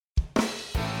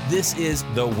This is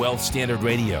the Wealth Standard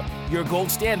Radio, your gold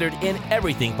standard in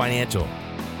everything financial.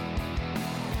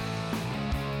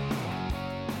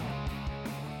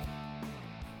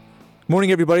 Morning,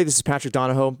 everybody. This is Patrick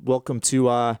Donohoe. Welcome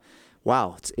to,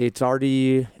 it's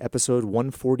already episode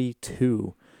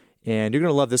 142. And you're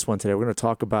going to love this one today. We're going to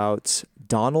talk about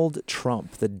Donald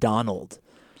Trump, the Donald.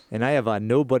 And I have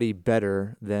nobody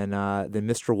better than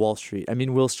Mr. Will Street.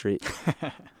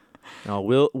 No,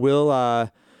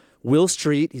 Will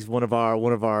Street. He's one of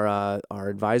our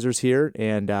advisors here,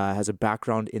 and has a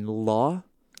background in law.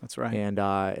 That's right. And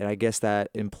I guess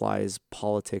that implies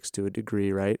politics to a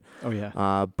degree, right? Oh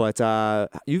yeah. But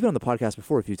you've been on the podcast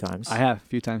before a few times. I have a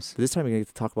few times. But this time we're going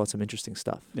to talk about some interesting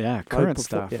stuff. Yeah, current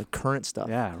stuff. Yeah, current stuff.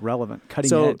 Yeah, relevant,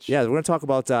 cutting edge. Yeah, we're going to talk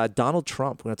about Donald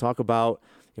Trump. We're going to talk about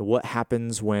what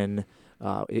happens when,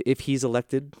 if he's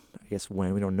elected. I guess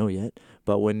when, we don't know yet.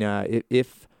 But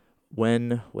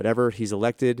when, whatever, he's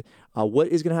elected, what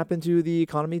is going to happen to the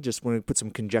economy? Just want to put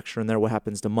some conjecture in there. What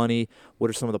happens to money? What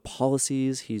are some of the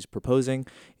policies he's proposing?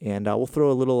 And we'll throw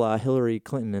a little Hillary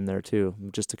Clinton in there too,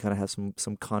 just to kind of have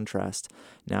some contrast.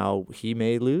 Now, he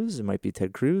may lose. It might be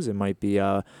Ted Cruz. It might be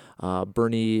Sanders.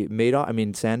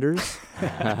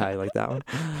 I like that one.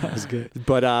 That was good.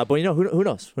 But who knows? Who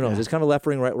knows? Yeah. It's kind of left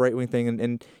wing, right wing thing.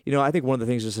 And I think one of the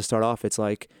things, just to start off, it's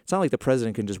not like the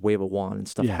president can just wave a wand and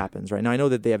stuff happens, right? Now, I know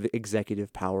that they have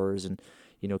executive powers and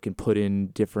can put in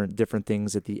different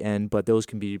things at the end, but those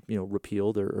can be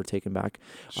repealed or taken back.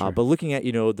 Sure. But looking at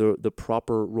the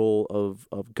proper role of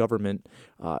government,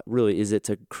 really, is it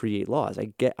to create laws?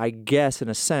 I guess in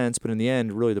a sense, but in the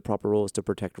end, really the proper role is to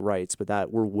protect rights. But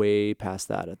that we're way past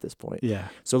that at this point. Yeah.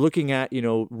 So looking at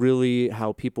really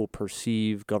how people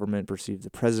perceive government, perceive the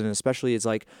president, especially, it's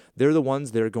like they're the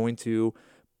ones that are going to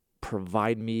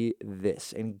provide me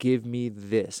this and give me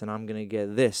this, and I'm going to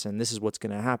get this, and this is what's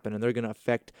going to happen, and they're going to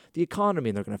affect the economy,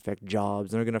 and they're going to affect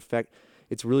jobs, and they're going to affect.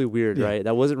 It's really weird, right?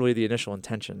 That wasn't really the initial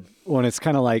intention. Well, and it's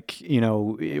kind of like,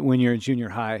 when you're in junior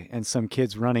high and some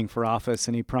kid's running for office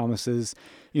and he promises,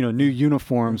 new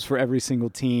uniforms for every single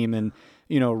team, and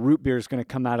root beer is going to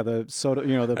come out of the soda,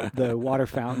 the water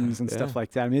fountains and stuff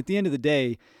like that. I mean, at the end of the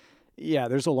day, yeah,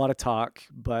 there's a lot of talk,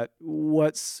 but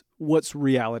what's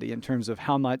reality in terms of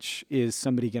how much is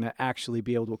somebody going to actually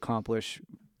be able to accomplish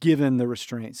given the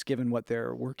restraints, given what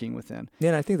they're working within? Yeah,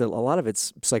 and I think that a lot of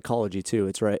it's psychology too.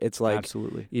 It's right. It's like,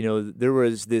 absolutely. There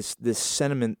was this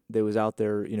sentiment that was out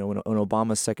there, in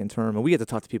Obama's second term, and we get to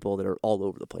talk to people that are all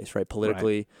over the place, right?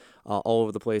 Politically, all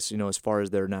over the place, as far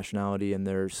as their nationality and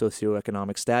their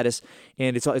socioeconomic status.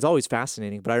 And it's always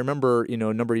fascinating. But I remember, a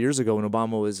number of years ago when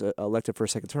Obama was elected for a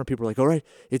second term, people were like, all right,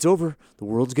 it's over. The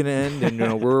world's going to end.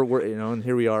 And, we're and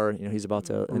here we are, he's about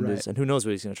to end this. And who knows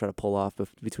what he's going to try to pull off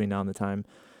between now and the time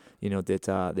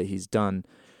that he's done.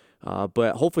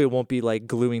 But hopefully it won't be like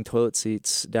gluing toilet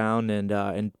seats down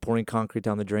and pouring concrete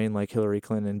down the drain like Hillary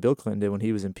Clinton and Bill Clinton did when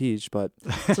he was impeached. But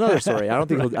it's another story. I don't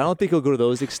think he'll go to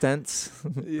those extents.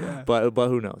 Yeah. But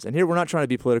who knows? And here we're not trying to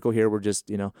be political here. We're just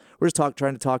trying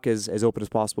to talk as open as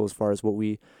possible as far as what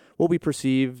we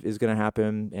perceive is going to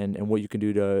happen and what you can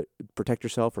do to protect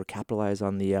yourself or capitalize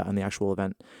on the actual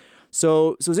event.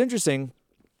 So it's interesting.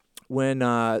 When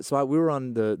we were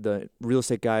on the Real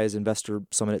Estate Guys Investor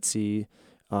Summit at Sea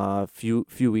a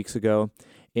few weeks ago,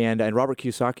 and Robert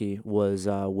Kiyosaki was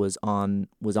on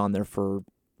there for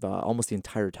almost the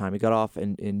entire time. He got off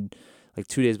in like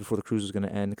 2 days before the cruise was going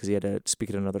to end because he had to speak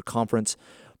at another conference.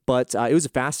 But it was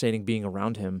fascinating being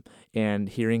around him and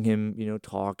hearing him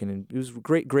talk, and it was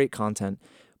great content.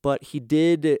 But he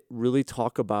did really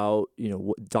talk about,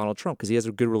 Donald Trump, because he has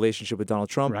a good relationship with Donald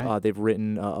Trump. Right. They've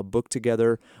written a book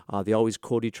together. They always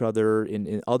quote each other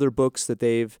in other books that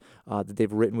they've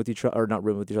written with each other, or not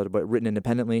written with each other, but written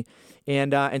independently.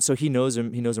 And so he knows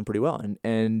him pretty well.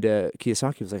 And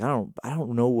Kiyosaki was like, I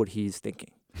don't know what he's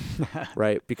thinking,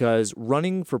 right? Because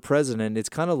running for president, it's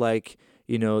kind of like,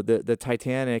 the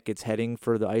Titanic, it's heading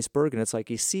for the iceberg, and it's like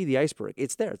you see the iceberg,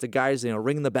 it's there. It's the guys,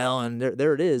 ringing the bell, and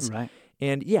there it is. Right.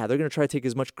 And yeah, they're going to try to take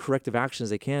as much corrective action as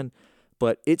they can,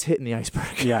 but it's hitting the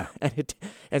iceberg. Yeah.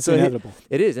 and so inevitable.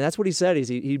 It is. And that's what he said.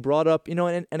 He brought up,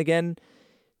 and again,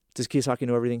 does Kiyosaki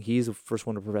know everything? He's the first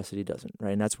one to profess that he doesn't,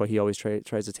 right? And that's why he always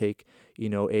tries to take,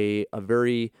 a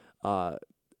very a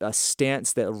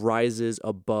stance that rises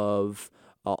above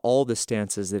all the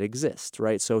stances that exist,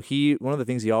 right? So one of the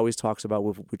things he always talks about,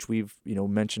 which we've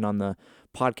mentioned on the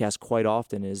podcast quite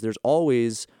often, is there's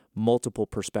always multiple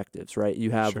perspectives, right?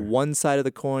 You have Sure. one side of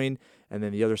the coin and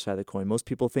then the other side of the coin. Most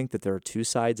people think that there are two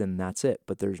sides and that's it,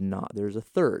 but there's not. There's a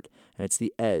third, and it's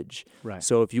the edge. Right.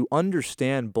 So if you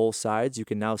understand both sides, you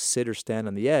can now sit or stand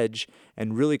on the edge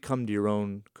and really come to your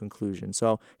own conclusion.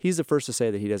 So he's the first to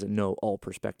say that he doesn't know all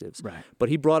perspectives. Right. But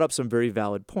he brought up some very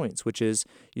valid points, which is,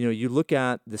 you look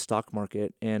at the stock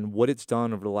market and what it's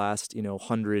done over the last,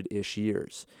 100-ish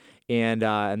years. And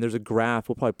there's a graph,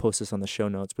 we'll probably post this on the show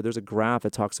notes, but there's a graph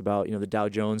that talks about, the Dow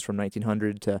Jones from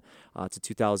 1900 to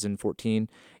 2014.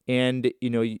 And,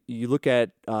 you look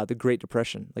at the Great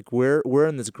Depression, like where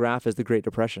in this graph is the Great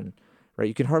Depression, right?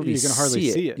 You can hardly see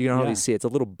it. You can hardly see it. It's a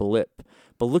little blip.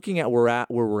 But looking at where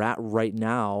we're at right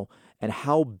now and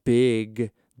how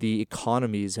big the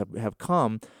economies have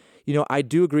come, I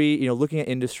do agree, looking at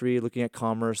industry, looking at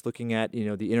commerce, looking at,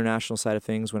 the international side of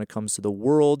things when it comes to the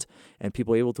world and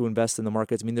people able to invest in the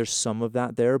markets. I mean, there's some of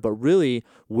that there, but really,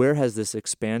 where has this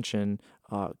expansion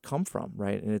come from,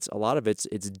 right? And a lot of it's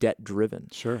debt driven.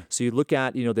 Sure. So you look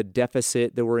at, the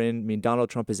deficit that we're in. I mean, Donald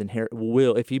Trump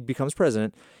will, if he becomes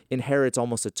president, inherits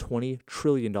almost a $20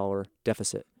 trillion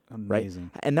deficit.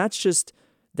 Amazing. Right? And that's just,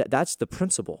 that's the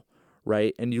principle,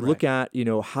 right? And you look at,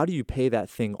 how do you pay that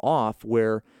thing off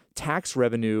where tax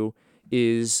revenue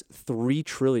is $3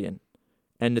 trillion.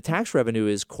 And the tax revenue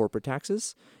is corporate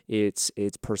taxes, it's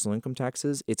personal income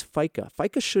taxes, it's FICA.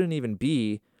 FICA shouldn't even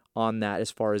be on that as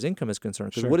far as income is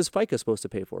concerned. Because what is FICA supposed to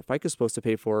pay for? FICA is supposed to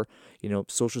pay for,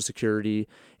 Social Security,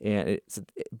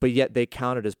 but yet they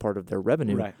count it as part of their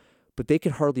revenue. Right. But they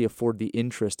can hardly afford the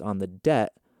interest on the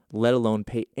debt, let alone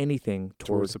pay anything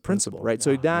towards the principal, right?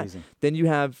 So then you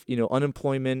have,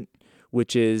 unemployment,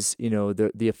 which is,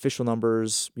 the official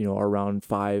numbers, are around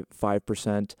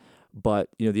 5%. But,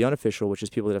 the unofficial, which is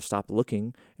people that have stopped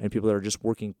looking and people that are just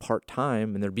working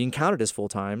part-time and they're being counted as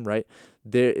full-time, right?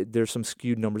 There's some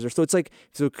skewed numbers there. So it's like,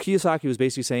 Kiyosaki was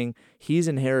basically saying he's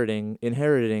inheriting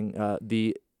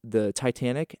the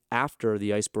Titanic after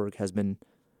the iceberg has been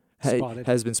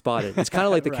spotted. It's kind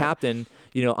of like the captain,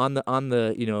 on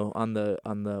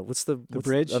the what's the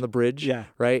bridge? On the bridge, yeah,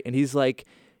 right? And he's like,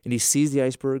 and he sees the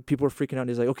iceberg. People are freaking out. And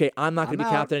he's like, "Okay, I'm not going to be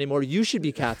captain anymore. You should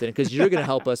be captain because you're going to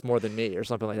help us more than me," or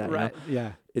something like that. Right?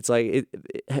 Yeah. It's like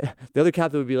the other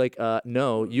captain would be like,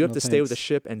 "No, you have to stay with the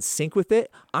ship and sink with it.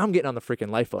 I'm getting on the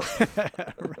freaking lifeboat."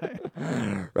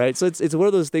 Right. So it's one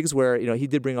of those things where he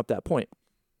did bring up that point.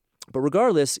 But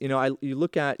regardless, you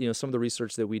look at some of the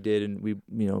research that we did, and we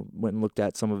went and looked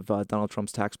at some of Donald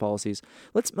Trump's tax policies.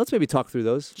 Let's maybe talk through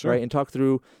those, right? And talk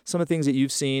through some of the things that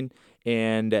you've seen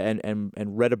and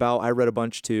read about. I read a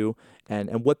bunch too,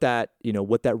 and what that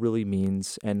really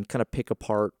means, and kind of pick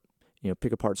apart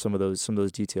some of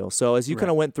those details. So as you kind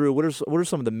of went through, what are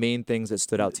some of the main things that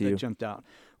stood out to you? That jumped out.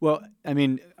 Well, I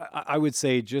mean, I would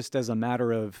say just as a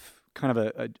matter of kind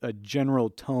of a general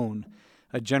tone,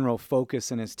 a general focus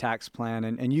in his tax plan.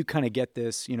 And you kind of get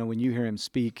this, when you hear him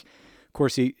speak. Of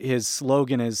course, his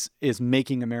slogan is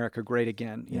making America great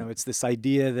again. It's this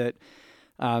idea that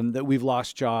that we've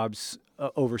lost jobs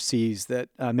overseas, that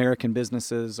American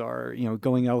businesses are,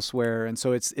 going elsewhere. And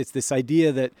so it's this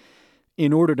idea that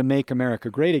in order to make America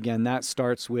great again, that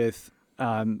starts with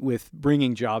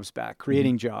bringing jobs back,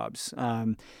 creating jobs,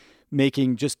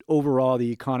 making just overall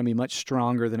the economy much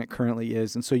stronger than it currently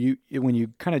is. And so when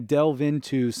you kind of delve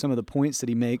into some of the points that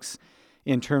he makes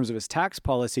in terms of his tax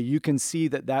policy, you can see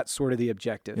that that's sort of the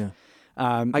objective. Yeah.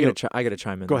 I got to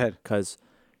chime in. Go ahead. Because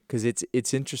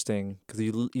it's interesting because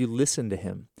you listen to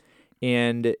him,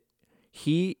 and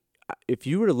if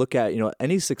you were to look at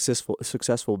any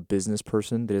successful business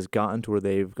person that has gotten to where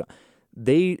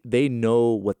they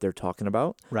know what they're talking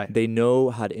about. Right. They know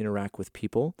how to interact with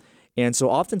people. And so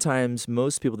oftentimes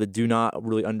most people that do not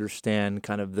really understand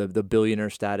kind of the billionaire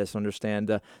status, understand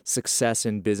the success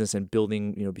in business and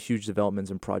building huge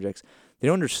developments and projects, they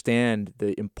don't understand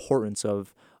the importance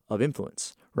of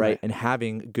influence, right? And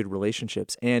having good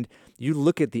relationships. And you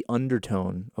look at the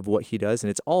undertone of what he does, and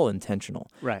it's all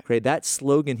intentional. Right. That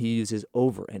slogan he uses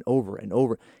over and over and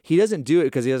over. He doesn't do it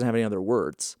because he doesn't have any other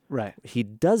words. Right. He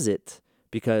does it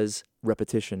because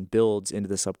repetition builds into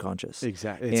the subconscious.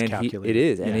 Exactly. It's calculated.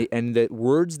 It is. And the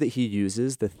words that he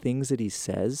uses, the things that he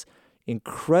says,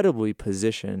 incredibly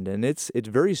positioned, and it's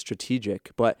very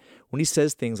strategic. But when he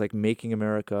says things like making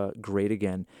America great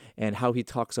again, and how he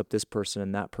talks up this person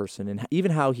and that person, and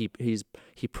even how he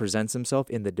presents himself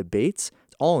in the debates,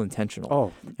 it's all intentional.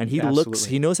 Oh, and he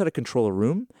knows how to control a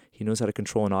room. He knows how to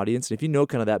control an audience. And if you know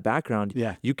kind of that background,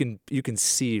 you can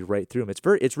see right through him.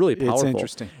 It's really powerful. It's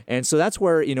interesting. And so that's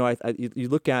where you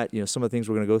look at some of the things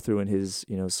we're going to go through in his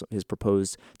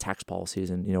proposed tax policies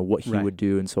and what he would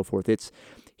do and so forth.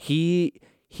 He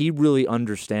he really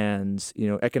understands,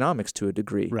 economics to a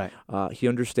degree. Right. He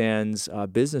understands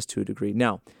business to a degree.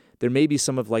 Now, there may be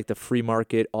some of like the free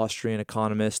market Austrian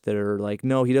economists that are like,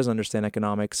 no, he doesn't understand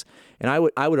economics. And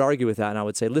I would argue with that, and I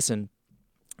would say, listen,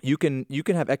 you can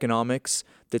have economics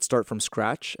that start from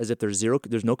scratch, as if there's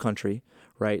no country,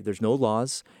 right? There's no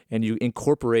laws, and you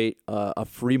incorporate a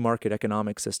free market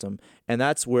economic system, and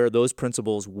that's where those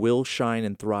principles will shine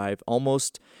and thrive.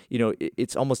 Almost,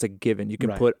 it's almost a given. You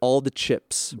can put all the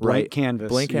chips, blank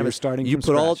canvas. You're starting you from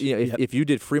put scratch. all. If you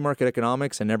did free market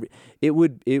economics and it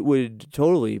would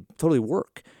totally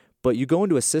work. But you go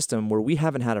into a system where we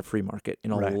haven't had a free market in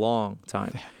a long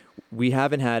time. We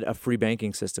haven't had a free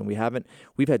banking system.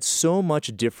 We've had so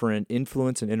much different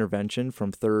influence and intervention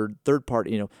from third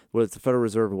party, whether it's the Federal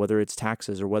Reserve, or whether it's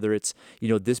taxes, or whether it's,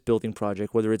 this building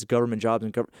project, whether it's government jobs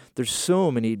and there's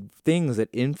so many things that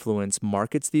influence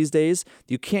markets these days.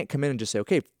 You can't come in and just say,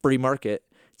 okay, free market.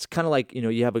 It's kind of like,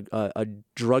 you have a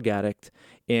drug addict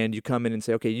and you come in and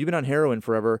say, okay, you've been on heroin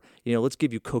forever, let's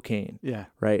give you cocaine. Yeah.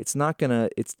 Right. It's not gonna,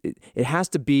 it has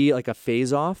to be like a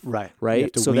phase off. Right.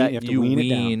 Right. So that you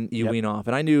wean off.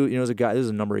 And I knew, as a guy, this was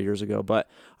a number of years ago, but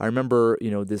I remember,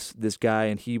 this guy,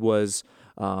 and he was,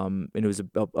 and it was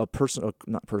a person,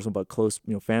 not personal, but close,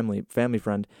 family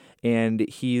friend. And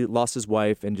he lost his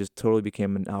wife and just totally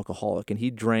became an alcoholic. And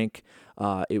he drank,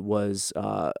 it was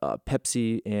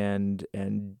Pepsi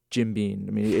and Jim Beam.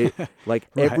 I mean,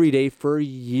 every day for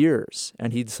years.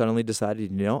 And he suddenly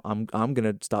decided, I'm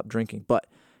gonna stop drinking. But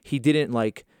he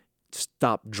didn't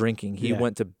stop drinking. He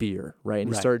went to beer, right?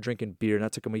 And he started drinking beer, and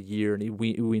that took him a year, and he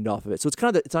weaned off of it. So it's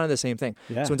kind of the same thing.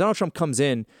 Yeah. So when Donald Trump comes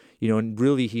in, and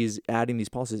really he's adding these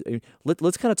policies,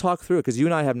 let's kind of talk through it, because you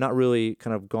and I have not really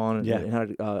kind of gone and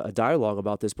had a dialogue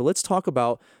about this. But let's talk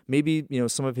about maybe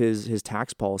some of his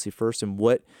tax policy first, and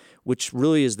which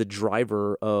really is the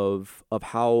driver of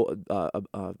how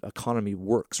economy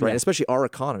works, right? Yeah. Especially our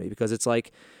economy, because it's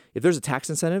like if there's a tax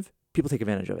incentive, people take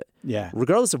advantage of it. Yeah.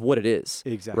 Regardless of what it is.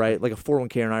 Exactly. Right? Like a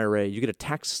 401k or an IRA, you get a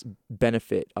tax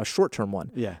benefit, a short-term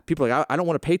one. Yeah. People are like, I don't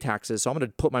want to pay taxes, so I'm going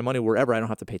to put my money wherever I don't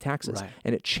have to pay taxes. Right.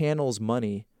 And it channels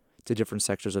money to different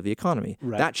sectors of the economy.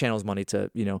 Right. That channels money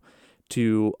to,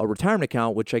 to a retirement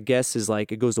account, which I guess is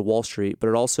like, it goes to Wall Street, but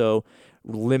it also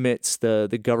limits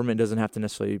the government doesn't have to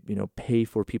necessarily, pay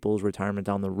for people's retirement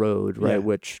down the road, right? Yeah.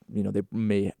 Which, they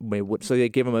may so they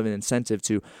give them an incentive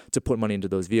to put money into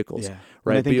those vehicles. Yeah.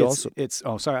 Right. And I think it's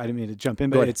sorry, I didn't mean to jump in,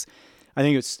 but I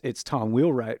think it's Tom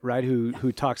Wheelwright, right?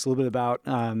 Who talks a little bit about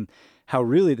how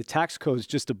really the tax code is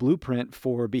just a blueprint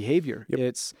for behavior. Yep.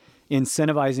 It's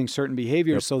incentivizing certain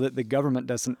behaviors so that the government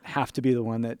doesn't have to be the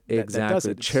one that does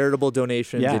it. Charitable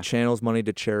donations, it channels money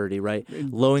to charity, right?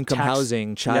 Low-income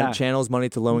housing channels money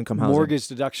to low-income housing. Mortgage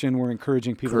deduction, we're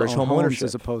encouraging people to own homes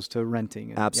as opposed to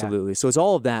renting. Absolutely. So it's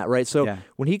all of that, right? So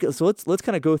let's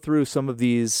kind of go through some of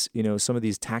these, some of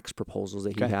these tax proposals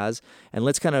that he has, and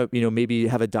let's kind of, maybe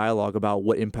have a dialogue about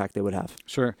what impact they would have.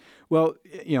 Sure. Well,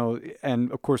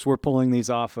 and of course we're pulling these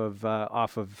off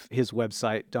of his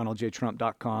website,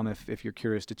 donaldjtrump.com, if you're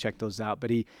curious to check those out.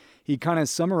 But he kind of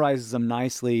summarizes them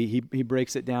nicely. He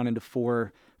breaks it down into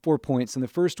four points, and the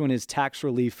first one is tax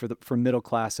relief for middle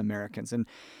class Americans. And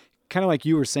kind of like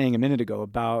you were saying a minute ago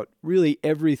about really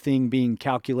everything being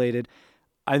calculated,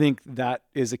 I think that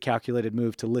is a calculated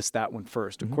move to list that one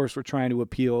first. Mm-hmm. Of course, we're trying to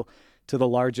appeal to the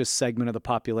largest segment of the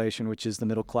population, which is the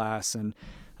middle class, and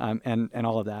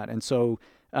all of that. And so,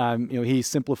 he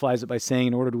simplifies it by saying,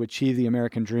 in order to achieve the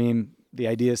American dream, the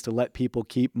idea is to let people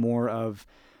keep more of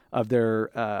their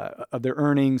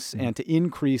earnings and to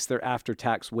increase their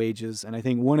after-tax wages. And I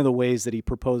think one of the ways that he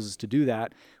proposes to do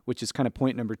that, which is kind of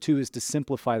point number 2, is to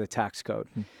simplify the tax code.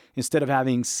 Mm-hmm. Instead of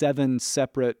having 7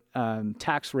 separate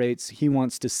tax rates, he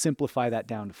wants to simplify that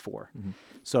down to 4. Mm-hmm.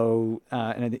 So,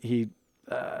 and he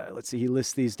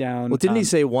lists these down. Well, didn't he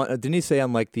say one? Didn't he say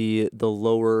on like the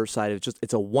lower side,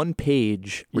 it's a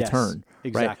 1-page return,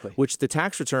 exactly. Right? Which the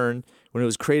tax return, when it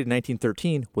was created in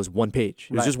 1913, was 1 page.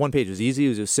 It was just 1 page. It was easy. It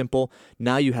was just simple.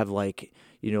 Now you have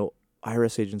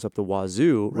IRS agents up the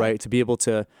wazoo, right? To be able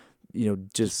to,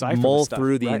 just mull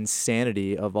through the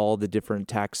insanity of all the different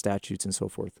tax statutes and so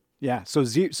forth. Yeah. So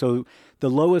the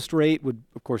lowest rate would,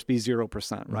 of course, be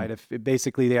 0%, right? Mm-hmm.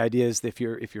 Basically the idea is that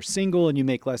if you're single and you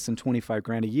make less than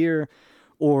 $25,000 a year,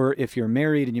 or if you're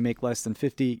married and you make less than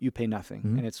 50, you pay nothing.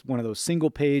 Mm-hmm. And it's one of those single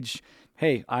page,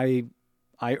 hey, I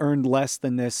earned less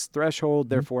than this threshold,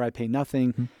 therefore I pay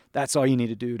nothing. Mm-hmm. That's all you need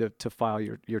to do to file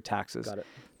your taxes. Got it.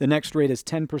 The next rate is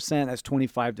 10%. That's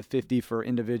 25 to 50 for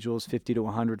individuals, 50 to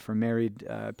 100 for married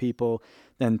people.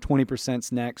 Then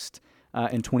 20%'s next.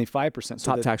 and 25%.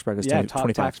 So top tax bracket is yeah, 20, top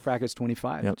 25. tax bracket is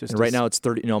 25. Yep. Just And right now it's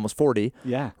 30, almost 40.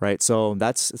 Yeah. Right. So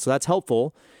that's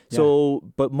helpful. So,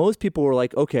 but most people were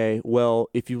like, okay, well,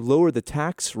 if you lower the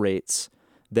tax rates,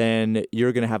 then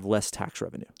you're going to have less tax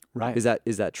revenue. Right. Is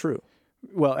that true?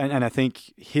 Well, and I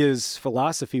think his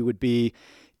philosophy would be,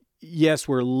 yes,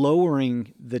 we're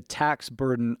lowering the tax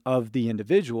burden of the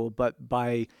individual, but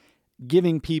by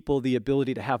giving people the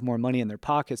ability to have more money in their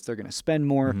pockets, they're going to spend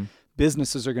more. Mm-hmm.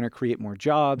 Businesses are going to create more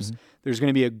jobs. There's going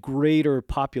to be a greater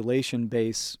population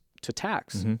base to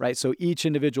tax, right? So each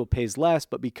individual pays less,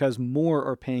 but because more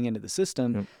are paying into the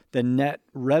system, the net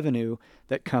revenue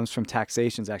that comes from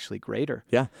taxation is actually greater.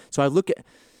 Yeah. So I look at,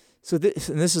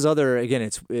 this is other, again,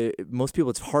 most people,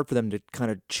 it's hard for them to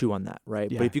kind of chew on that, right?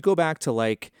 Yeah. But if you go back to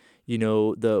like,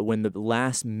 when the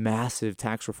last massive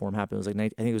tax reform happened, it was like, I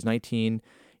think it was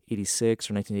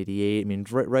 1986 or 1988. I mean,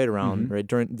 right around, right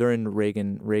during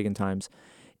Reagan times.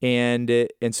 And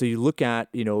so you look at,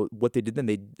 what they did then,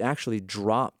 they actually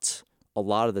dropped a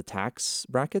lot of the tax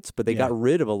brackets, but they got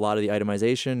rid of a lot of the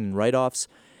itemization and write-offs,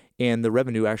 and the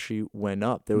revenue actually went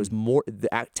up. There was more,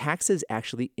 taxes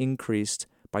actually increased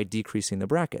by decreasing the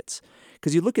brackets.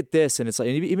 Because you look at this, and it's like,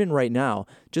 even right now,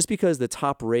 just because the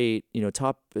top rate,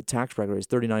 top tax bracket rate is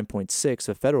 39.6,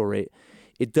 the federal rate,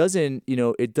 it doesn't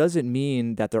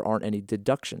mean that there aren't any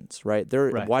deductions, right?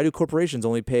 Right. Why do corporations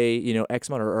only pay, X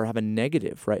amount or have a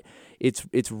negative, right?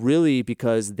 It's really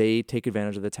because they take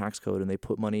advantage of the tax code and they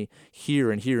put money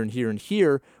here and here and here and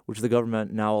here, which the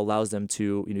government now allows them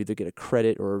to, either get a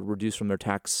credit or reduce from their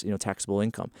taxable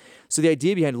income. So the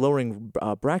idea behind lowering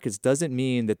brackets doesn't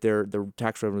mean that their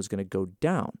tax revenue is going to go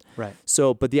down. Right.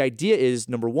 So, but the idea is,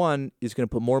 number one, is going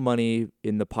to put more money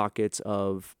in the pockets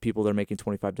of people that are making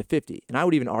 25 to 50. And I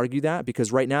would even argue that,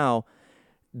 because right now,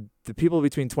 the people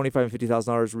between $25,000 and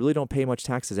 $50,000 really don't pay much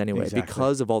taxes anyway,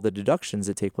 because of all the deductions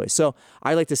that take place. So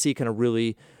I like to see kind of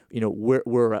really,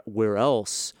 where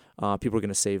else people are going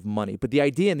to save money. But the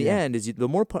idea in the end is, the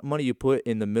more money you put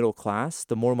in the middle class,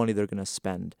 the more money they're going to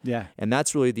spend. Yeah. And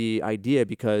that's really the idea,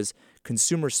 because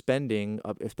consumer spending,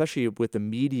 especially with the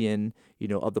median,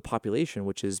 of the population,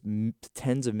 which is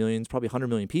tens of millions, probably 100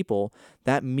 million people,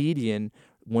 that median,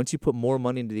 once you put more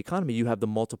money into the economy, you have the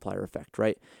multiplier effect,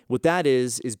 right? What that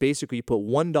is basically you put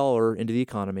 $1 into the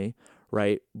economy,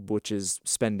 right, which is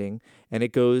spending, and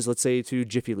it goes, let's say, to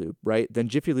Jiffy Lube, right? Then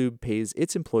Jiffy Lube pays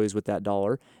its employees with that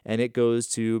dollar, and it goes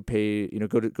to pay,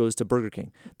 goes to Burger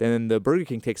King. Then the Burger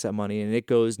King takes that money, and it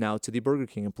goes now to the Burger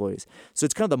King employees. So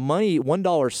it's kind of the money,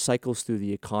 $1 cycles through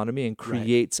the economy and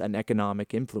creates an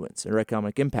economic influence or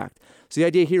economic impact. So the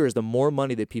idea here is, the more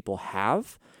money that people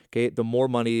have, okay, the more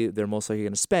money they're most likely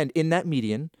going to spend in that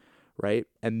median, right?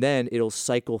 And then it'll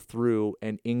cycle through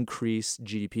and increase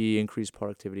GDP, increase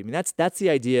productivity. I mean, that's the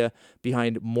idea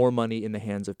behind more money in the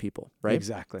hands of people, right?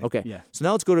 Exactly. Okay. Yeah. So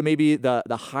now let's go to maybe the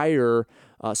higher,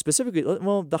 specifically,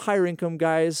 the higher income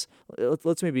guys.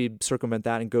 Let's maybe circumvent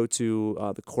that and go to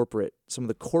some of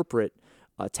the corporate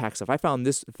tax stuff. I found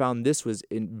this was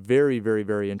very, very,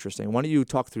 very interesting. Why don't you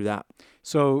talk through that?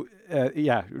 So,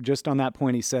 just on that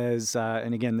point, he says,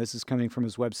 and again, this is coming from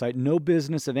his website, no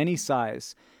business of any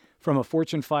size, from a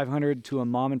Fortune 500 to a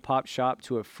mom and pop shop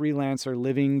to a freelancer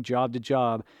living job to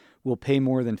job, will pay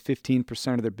more than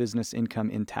 15% of their business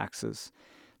income in taxes.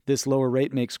 This lower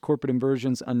rate makes corporate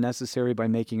inversions unnecessary by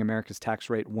making America's tax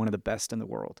rate one of the best in the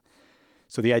world.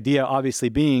 So the idea obviously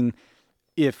being,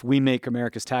 if we make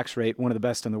America's tax rate one of the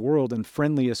best in the world and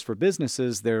friendliest for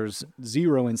businesses, there's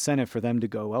zero incentive for them to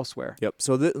go elsewhere. Yep.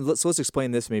 So let's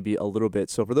explain this maybe a little bit.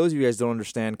 So for those of you guys who don't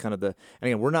understand kind of and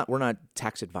again, we're not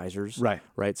tax advisors,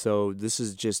 right? So this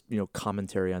is just,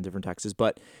 commentary on different taxes.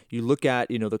 But you look at,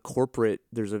 the corporate,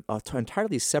 there's an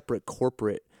entirely separate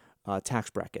corporate tax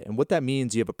bracket. And what that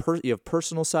means, you have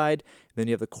personal side, then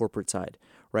you have the corporate side,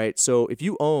 right? So if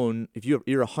you're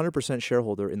 100%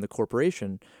 shareholder in the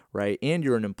corporation, right, and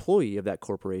you're an employee of that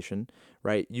corporation,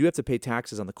 right, you have to pay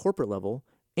taxes on the corporate level,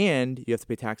 and you have to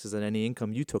pay taxes on any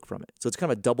income you took from it. So it's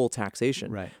kind of a double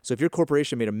taxation. Right. So if your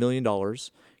corporation made $1 million,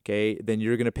 okay, then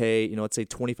you're going to pay, let's say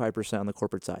 25% on the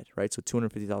corporate side, right? So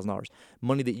 $250,000.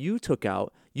 Money that you took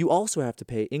out, you also have to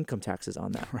pay income taxes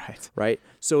on that. Right.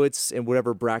 So it's in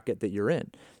whatever bracket that you're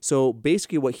in. So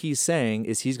basically what he's saying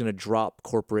is he's going to drop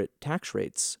corporate tax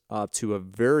rates to a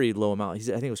very low amount. I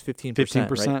think it was 15%.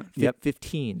 15%. Right? Yep.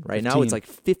 15. Right 15. now it's like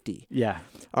 50. Yeah.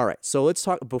 All right. So let's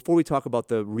talk, before we talk about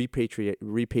the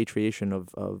repatriation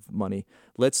of money,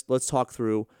 let's talk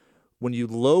through, when you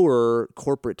lower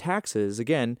corporate taxes,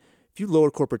 again, if you lower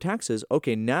corporate taxes,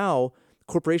 okay, now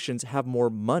corporations have more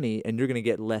money and you're going to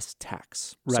get less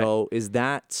tax. Right. So is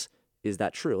that Is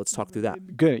that true? Let's talk through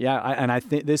that. Good. Yeah. And I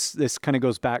think this kind of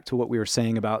goes back to what we were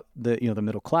saying about the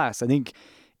middle class. I think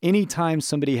anytime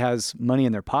somebody has money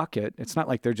in their pocket, it's not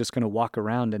like they're just going to walk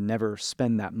around and never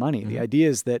spend that money. The idea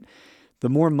is that the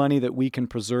more money that we can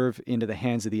preserve into the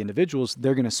hands of the individuals,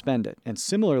 they're going to spend it. And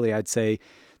similarly, I'd say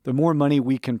the more money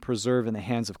we can preserve in the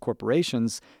hands of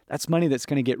corporations, that's money that's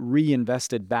going to get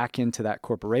reinvested back into that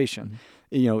corporation.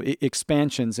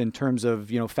 Expansions in terms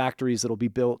of, factories that'll be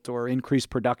built or increased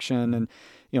production. And,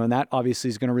 and that obviously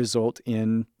is going to result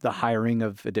in the hiring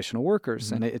of additional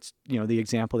workers. And it's, the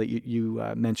example that you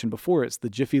mentioned before, it's the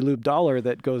Jiffy Lube dollar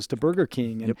that goes to Burger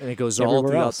King. And, and it goes all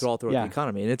throughout yeah. the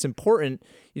economy. And it's important,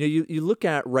 you look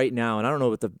at right now, and I don't know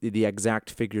what the exact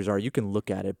figures are, you can look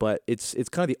at it, but it's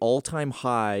kind of the all-time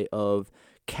high of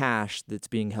cash that's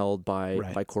being held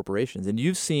by corporations. And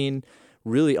you've seen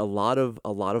really a lot of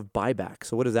buyback.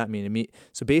 So what does that mean?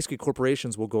 So basically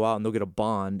corporations will go out and they'll get a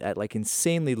bond at like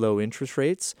insanely low interest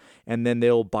rates, and then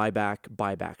they'll buy back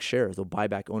shares. They'll buy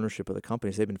back ownership of the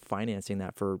companies. They've been financing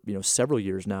that for, several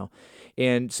years now.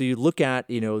 And so you look at,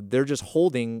 they're just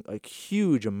holding a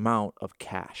huge amount of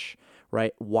cash,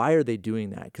 right? Why are they doing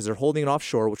that? Because they're holding it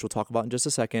offshore, which we'll talk about in just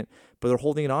a second, but they're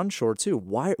holding it onshore too.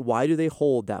 Why do they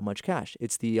hold that much cash?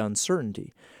 It's the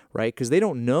uncertainty, right? Because they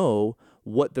don't know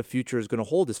what the future is going to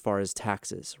hold as far as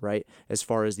taxes, right? As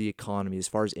far as the economy, as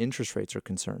far as interest rates are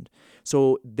concerned.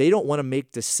 So they don't want to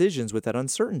make decisions with that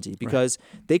uncertainty, because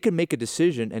they can make a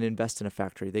decision and invest in a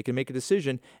factory. They can make a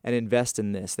decision and invest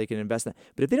in this. They can invest in that.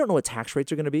 But if they don't know what tax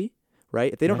rates are going to be,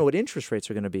 right? If they don't know what interest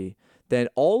rates are going to be, then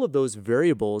all of those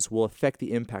variables will affect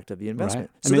the impact of the investment.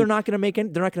 So they're not going to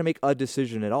make a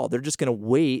decision at all. They're just going to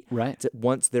wait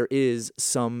once there is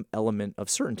some element of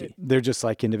certainty. They're just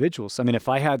like individuals. I mean, if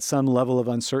I had some level of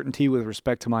uncertainty with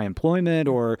respect to my employment,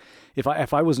 or if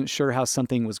I wasn't sure how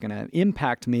something was going to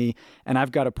impact me, and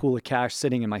I've got a pool of cash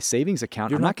sitting in my savings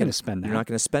account, I'm not going to spend that. You're not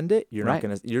going to spend it.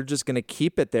 You're just going to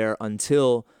keep it there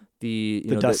until the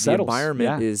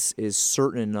environment is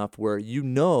certain enough where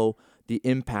the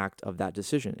impact of that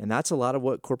decision. And that's a lot of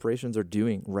what corporations are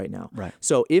doing right now. Right.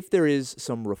 So if there is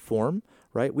some reform,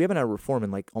 right? We haven't had a reform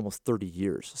in like almost 30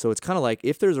 years. So it's kind of like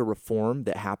if there's a reform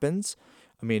that happens,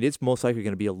 it's most likely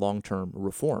going to be a long-term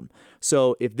reform.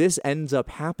 So if this ends up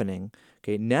happening,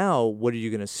 okay, now what are you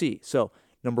going to see? So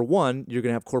number one, you're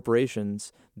going to have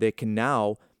corporations that can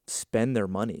now spend their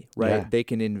money, right? Yeah. They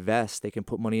can invest, they can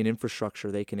put money in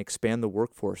infrastructure, they can expand the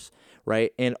workforce,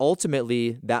 right? And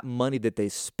ultimately, that money that they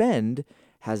spend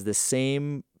has the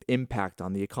same impact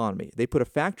on the economy. They put a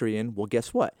factory in, well,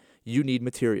 guess what? You need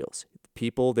materials.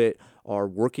 People that are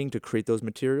working to create those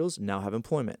materials now have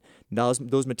employment. Now,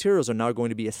 those materials are now going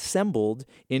to be assembled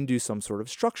into some sort of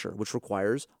structure, which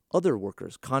requires other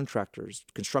workers, contractors,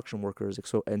 construction workers,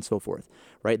 and so forth,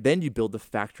 right? Then you build the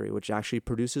factory, which actually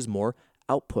produces more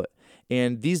output.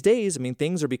 And these days,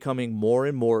 things are becoming more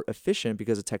and more efficient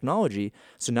because of technology.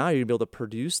 So now you're going to be able to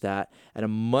produce that at a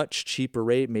much cheaper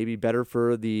rate, maybe better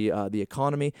for the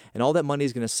economy. And all that money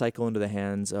is going to cycle into the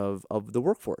hands of the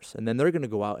workforce. And then they're going to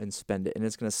go out and spend it, and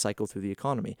it's going to cycle through the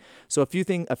economy. So a few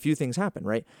things happen,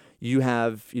 right? You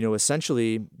have,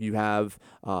 essentially you have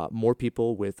more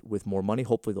people with more money.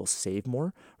 Hopefully they'll save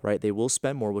more, right? They will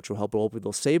spend more, which will help. Hopefully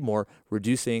they'll save more,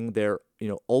 reducing their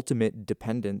ultimate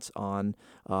dependence on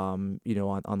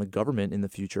the government in the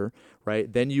future,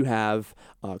 right? Then you have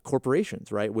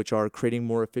corporations, right, which are creating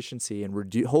more efficiency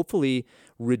and hopefully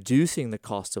reducing the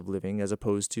cost of living as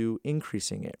opposed to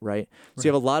increasing it, right? So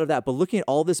you have a lot of that. But looking at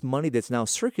all this money that's now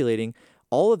circulating,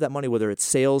 all of that money, whether it's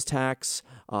sales tax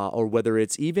or whether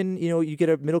it's even, you get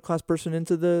a middle-class person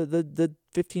into the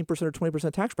 15% or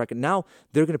 20% tax bracket, now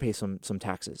they're going to pay some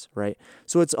taxes, right?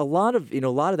 So it's a lot of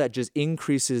that just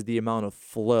increases the amount of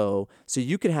flow. So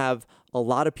you could have a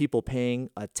lot of people paying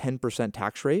a 10%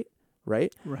 tax rate,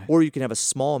 right? Or you can have a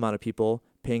small amount of people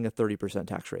paying a 30%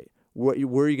 tax rate. Where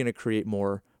are you going to create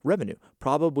more revenue?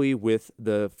 Probably with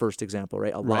the first example,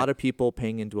 right? A lot of people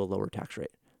paying into a lower tax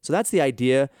rate. So that's the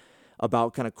idea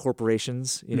about kind of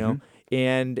corporations, know,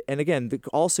 and again,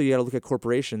 also you got to look at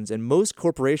corporations, and most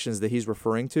corporations that he's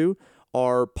referring to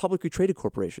are publicly traded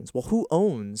corporations. Well, who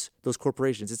owns those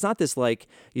corporations? It's not this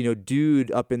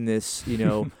dude up in this,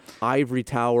 ivory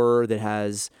tower that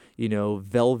has,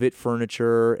 velvet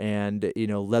furniture and,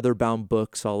 leather-bound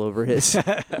books all over his,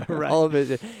 all of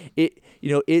it.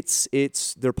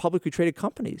 They're publicly traded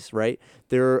companies, right?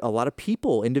 There are a lot of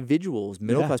people, individuals,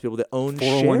 middle-class people that own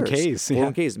 401ks, shares.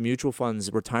 401ks, mutual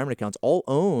funds, retirement accounts, all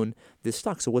own this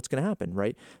stock. So what's going to happen,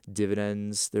 right?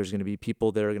 Dividends, there's going to be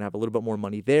people that are going to have a little bit more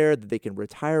money there that they can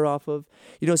retire off of.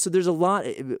 So there's a lot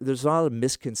of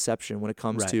misconception when it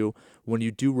comes to when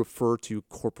you do refer to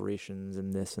corporate corporations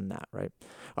and this and that, right?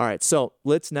 All right, so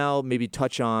let's now maybe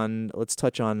touch on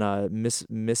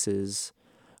Mrs.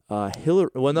 Hillary.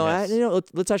 Well, no, Yes.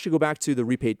 let's actually go back to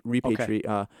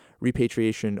the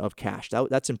repatriation of cash.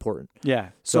 That's important. Yeah.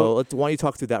 So why don't you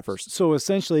talk through that first? So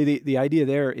essentially, the idea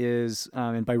there is,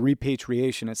 and by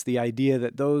repatriation, it's the idea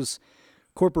that those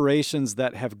corporations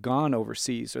that have gone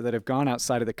overseas or that have gone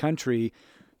outside of the country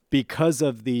because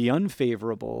of the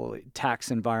unfavorable tax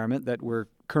environment that we're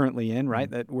currently in, right?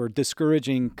 That we're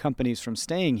discouraging companies from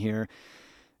staying here.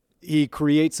 He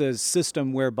creates a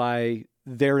system whereby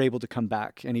they're able to come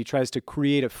back, and he tries to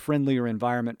create a friendlier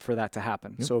environment for that to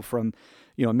happen. Yep. So from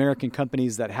American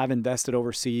companies that have invested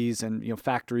overseas and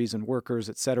factories and workers,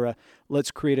 et cetera, let's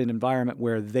create an environment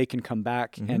where they can come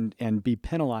back and be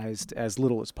penalized as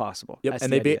little as possible. Yep, That's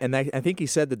and the idea. I think he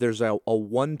said that there's a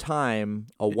one-time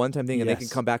thing, and they can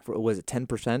come back for, was it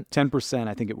 10%? 10%,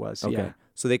 I think it was. Okay. Yeah.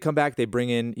 So they come back, they bring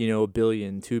in, $1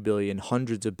 billion, $2 billion,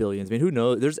 hundreds of billions. I mean, who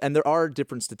knows? There are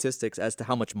different statistics as to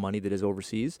how much money that is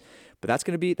overseas, but that's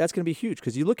going to be huge,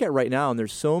 because you look at right now, and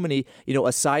there's so many,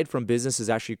 aside from businesses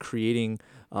actually creating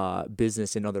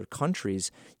business in other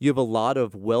countries, you have a lot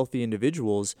of wealthy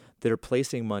individuals that are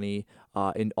placing money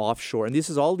in offshore, and this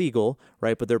is all legal,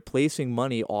 right? But they're placing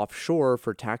money offshore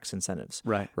for tax incentives,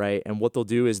 Right. And what they'll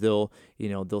do is they'll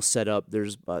set up.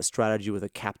 There's a strategy with a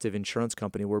captive insurance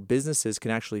company where businesses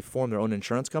can actually form their own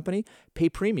insurance company, pay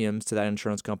premiums to that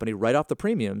insurance company, write off the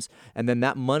premiums, and then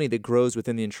that money that grows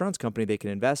within the insurance company, they can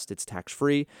invest. It's tax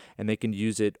free, and they can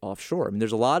use it offshore. I mean,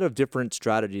 there's a lot of different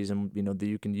strategies, and that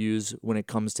you can use when it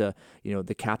comes to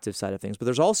the captive side of things. But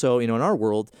there's also in our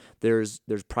world, there's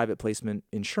private placement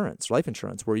insurance, life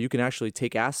insurance, where you can actually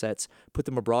take assets, put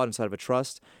them abroad inside of a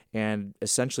trust, and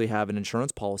essentially have an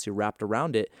insurance policy wrapped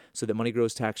around it so that money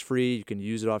grows tax-free. You can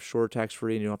use it offshore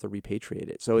tax-free, and you don't have to repatriate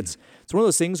it. So it's one of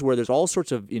those things where there's all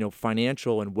sorts of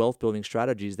financial and wealth-building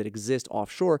strategies that exist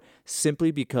offshore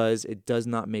simply because it does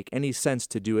not make any sense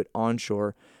to do it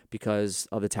onshore because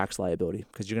of the tax liability,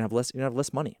 because you're gonna have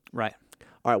less money. Right.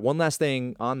 All right, one last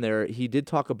thing on there. He did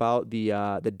talk about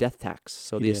the death tax,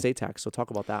 so the estate tax. So talk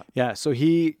about that. Yeah, so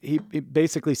he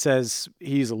basically says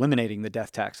he's eliminating the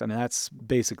death tax. I mean, that's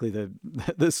basically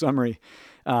the summary.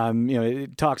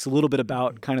 It talks a little bit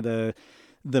about kind of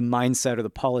the mindset or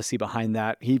the policy behind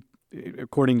that. He,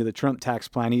 according to the Trump tax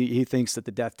plan, he thinks that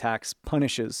the death tax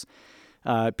punishes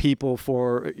people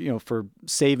for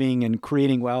saving and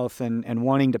creating wealth and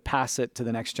wanting to pass it to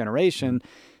the next generation.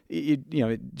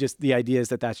 Just the idea is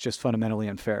that that's just fundamentally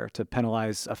unfair to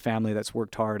penalize a family that's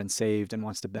worked hard and saved and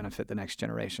wants to benefit the next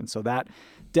generation. So that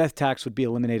death tax would be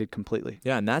eliminated completely.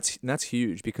 Yeah, and that's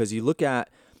huge, because you look at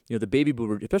the baby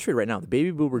boomer, especially right now, the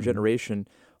baby boomer generation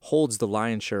holds the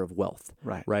lion's share of wealth,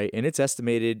 right? And it's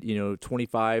estimated,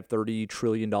 $25-30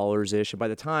 trillion ish. And by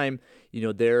the time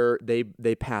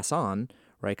they pass on,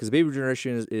 right? Because the baby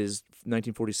generation is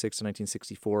 1946 to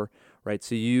 1964, right?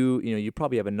 So you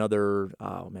probably have another,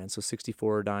 so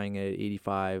 64 dying at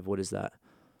 85. What is that?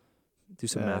 Do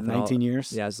some math. 19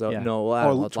 years. Yeah. So yeah. no,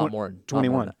 a lot more.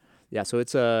 21. Yeah. So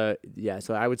it's so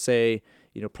I would say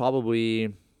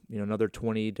probably another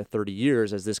 20 to 30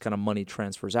 years as this kind of money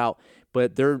transfers out.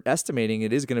 But they're estimating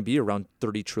it is going to be around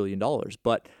 $30 trillion.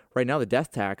 But right now the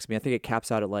death tax, I think it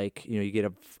caps out at you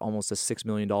get almost a $6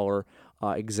 million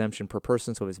exemption per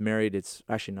person. So if it's married, it's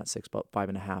actually not 6, but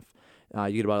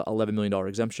 5.5. You get about $11 million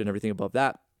exemption. Everything above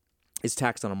that is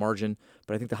taxed on a margin,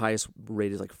 but I think the highest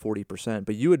rate is 40%.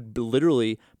 But you would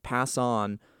literally pass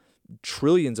on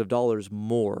trillions of dollars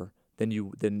more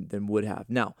than would have.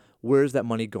 Now, where's that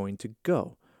money going to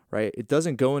go? Right, it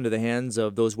doesn't go into the hands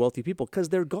of those wealthy people because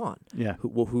they're gone. Yeah.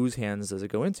 Whose hands does it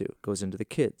go into? It goes into the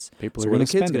kids. People so are what are going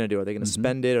the to kids going to do? Are they going to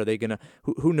spend it? Are they going to?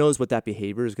 Who knows what that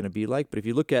behavior is going to be like? But if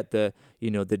you look at the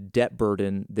debt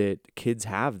burden that kids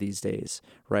have these days,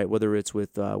 right? Whether it's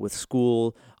with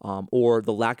school or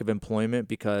the lack of employment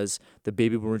because the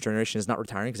baby boomer generation is not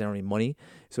retiring because they don't have any money.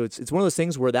 So it's one of those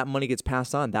things where that money gets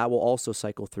passed on. That will also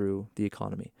cycle through the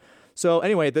economy. So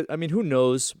anyway, who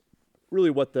knows really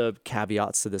what the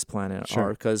caveats to this plan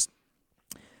are, because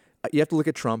you have to look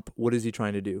at Trump. What is he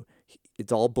trying to do?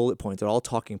 It's all bullet points. They're all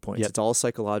talking points. Yep. It's all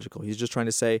psychological. He's just trying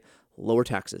to say lower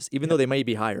taxes, even though they might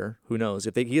be higher. Who knows?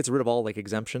 If he gets rid of all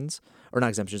exemptions, or not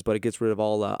exemptions, but it gets rid of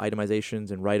all itemizations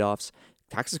and write-offs,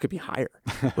 taxes could be higher,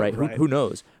 right? Right. Who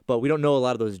knows? But we don't know a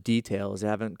lot of those details. They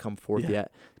haven't come forth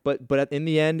yet. But in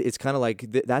the end, it's kind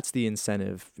of that's the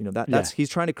incentive. He's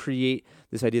trying to create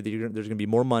this idea that there's going to be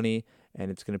more money, and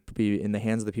it's going to be in the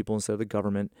hands of the people instead of the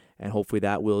government, and hopefully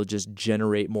that will just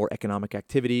generate more economic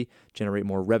activity, generate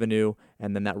more revenue,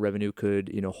 and then that revenue could,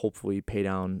 hopefully pay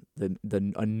down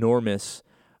the enormous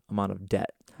amount of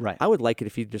debt Right. I would like it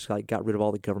if he just like got rid of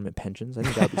all the government pensions. I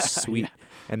think that would be sweet.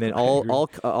 And then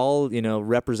all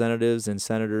representatives and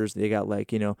senators, they got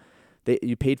like,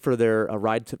 you paid for their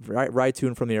ride to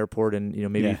and from the airport, and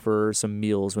maybe for some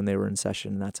meals when they were in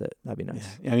session, and that's it. That'd be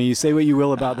nice. Yeah. I mean, you say what you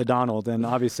will about the Donald, and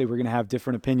obviously we're going to have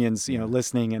different opinions,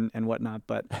 listening and whatnot.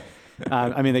 But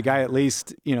I mean, the guy, at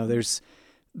least,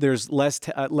 there's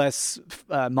less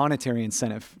monetary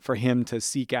incentive for him to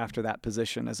seek after that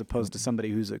position as opposed to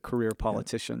somebody who's a career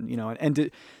politician. And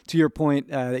to your point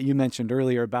that you mentioned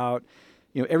earlier about,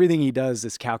 everything he does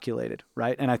is calculated,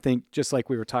 right? And I think just like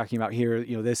we were talking about here,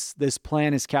 this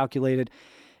plan is calculated.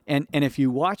 And if you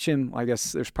watch him, I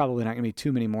guess there's probably not going to be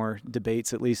too many more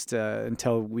debates, at least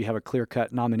until we have a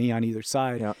clear-cut nominee on either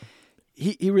side. Yeah.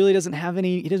 He really doesn't have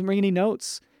he doesn't bring any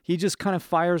notes. He just kind of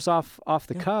fires off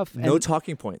the cuff. No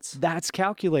talking points. That's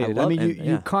calculated. I mean,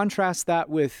 you contrast that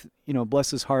with,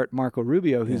 bless his heart, Marco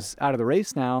Rubio, who's out of the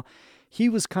race now. He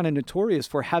was kind of notorious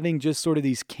for having just sort of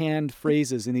these canned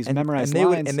phrases and these memorized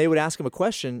lines. And they would ask him a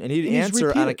question, and he'd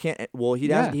answer on a can. Well,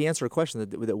 he'd answer a question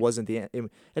that wasn't it had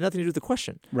nothing to do with the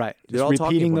question. Right, just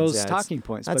repeating those talking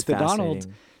points. But the Donald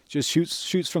just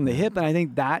shoots from the hip, and I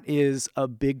think that is a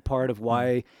big part of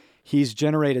why he's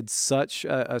generated such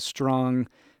a strong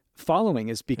following,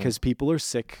 is because people are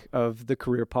sick of the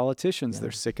career politicians.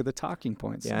 They're sick of the talking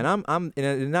points. Yeah, and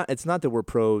it's not that we're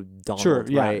pro Donald, sure,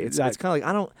 yeah, right? It's kind of like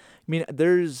I don't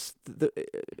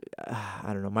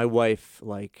know. My wife,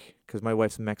 because my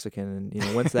wife's Mexican,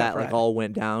 and once that right. all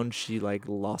went down, she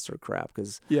lost her crap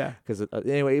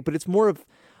anyway. But it's more of,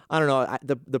 I don't know,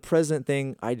 the president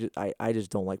thing. I just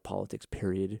don't like politics,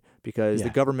 period, because the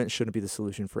government shouldn't be the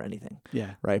solution for anything.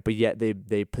 Yeah. Right. But yet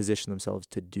they position themselves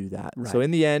to do that. Right. So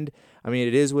in the end, I mean,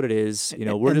 it is what it is.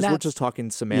 We're just talking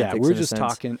semantics. Yeah, we're just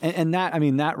talking, and that, I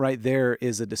mean, that right there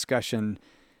is a discussion.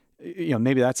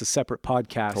 Maybe that's a separate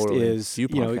podcast. Totally. Is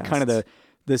kind of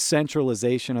the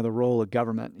centralization of the role of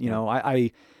government.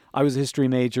 I was a history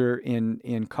major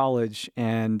in college,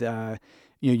 and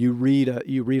you read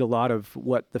a lot of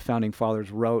what the founding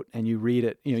fathers wrote, and you read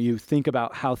it. You think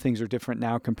about how things are different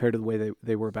now compared to the way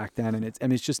they were back then, and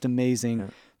it's just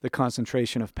amazing the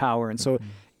concentration of power. And so,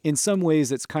 in some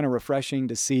ways, it's kind of refreshing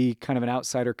to see kind of an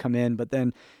outsider come in, but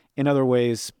then in other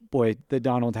ways, boy, the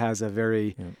Donald has a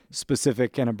very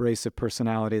specific and abrasive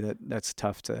personality that's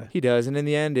tough to. He does, and in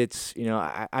the end, it's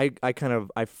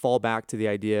I fall back to the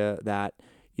idea that.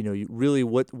 Really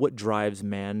what drives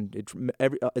man?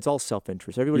 It's all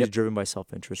self-interest. Everybody's driven by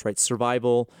self-interest, right?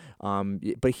 Survival.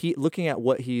 But looking at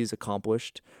what he's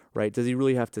accomplished, right? Does he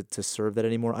really have to serve that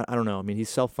anymore? I don't know. I mean, he's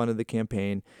self-funded the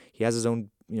campaign. He has his own,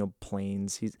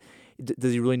 planes.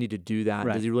 Does he really need to do that?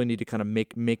 Right. Does he really need to kind of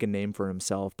make a name for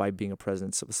himself by being a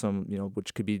president? Some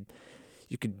which could be.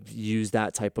 You could use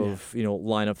that type of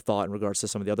line of thought in regards to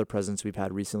some of the other presidents we've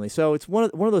had recently. So it's one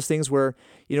of those things where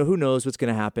who knows what's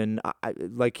going to happen.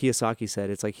 Like Kiyosaki said,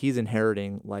 it's like he's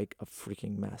inheriting like a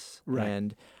freaking mess, right.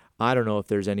 And I don't know if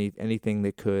there's anything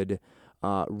that could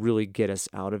really get us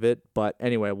out of it. But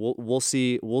anyway, we'll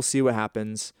see what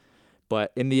happens.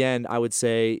 But in the end, I would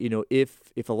say,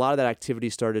 if a lot of that activity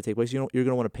started to take place, you're going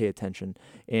to want to pay attention.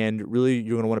 And really,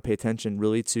 you're going to want to pay attention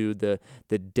really to the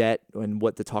debt and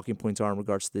what the talking points are in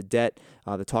regards to the debt,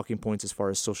 the talking points as far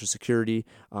as Social Security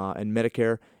and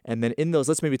Medicare. And then in those,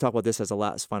 let's maybe talk about this as a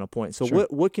last final point. So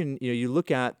what can, you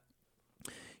look at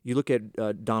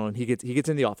Donald, he gets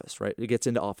into the office, right? He gets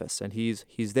into office, and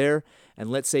he's there. And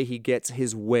let's say he gets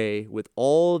his way with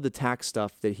all the tax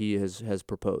stuff that he has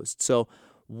proposed. So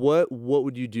what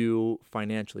would you do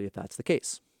financially if that's the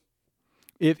case?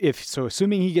 If so,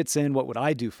 assuming he gets in, what would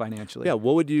I do financially? Yeah,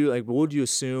 what would you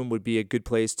assume would be a good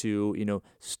place to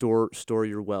store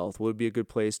your wealth? What would be a good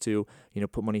place to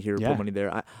put money here, put money there?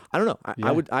 I don't know.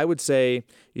 I would say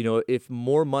if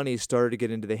more money started to get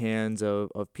into the hands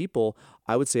of people,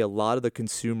 I would say a lot of the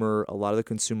consumer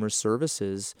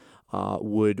services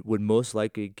would most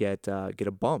likely get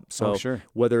a bump. So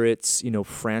whether it's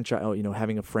franchise,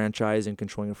 having a franchise and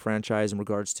controlling a franchise in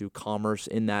regards to commerce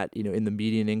in that in the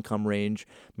median income range.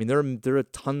 I mean, there are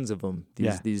tons of them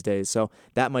these days. So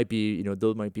that might be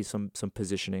those might be some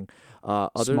positioning.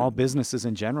 Small businesses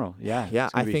in general,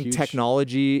 I think huge.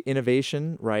 Technology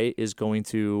innovation, right, is going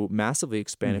to massively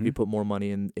expand if you put more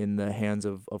money in the hands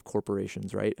of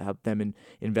corporations, right? Have them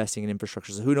investing in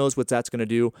infrastructure. So who knows what that's going to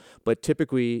do? But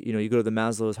typically, you go to the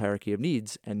Maslow's hierarchy of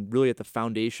needs, and really at the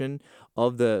foundation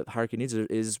of the hierarchy of needs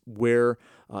is where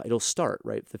it'll start,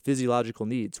 right? The physiological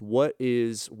needs. What's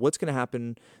going to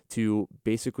happen to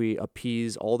basically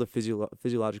appease all the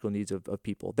physiological needs of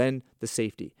people? Then the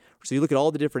safety. So you look at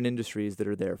all the different industries that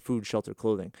are there: food, shelter,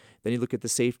 clothing. Then you look at the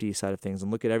safety side of things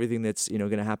and look at everything that's going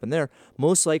to happen there.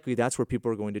 Most likely, that's where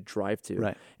people are going to drive to.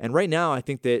 Right. And right now, I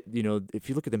think that if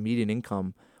you look at the median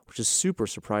income, which is super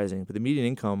surprising, but the median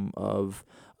income of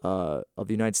the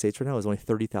United States right now is only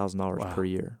 $30,000 per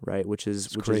year, right? Which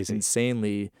is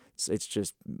insanely, it's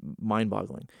just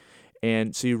mind-boggling.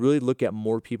 And so you really look at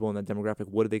more people in that demographic.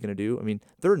 What are they going to do? I mean,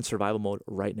 they're in survival mode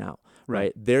right now,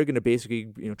 right? They're going to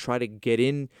basically, try to get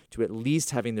into at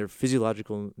least having their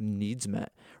physiological needs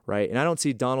met, right? And I don't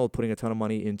see Donald putting a ton of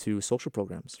money into social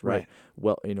programs, right?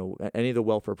 Well, any of the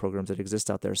welfare programs that exist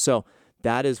out there. So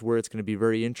that is where it's going to be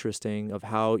very interesting of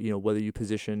how, whether you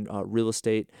position real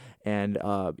estate and,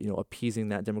 appeasing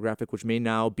that demographic, which may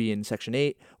now be in Section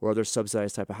 8 or other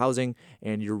subsidized type of housing,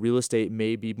 and your real estate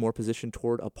may be more positioned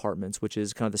toward apartments, which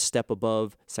is kind of the step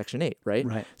above Section 8, right?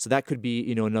 Right. So that could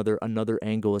be, another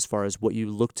angle as far as what you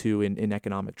look to in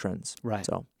economic trends. Right.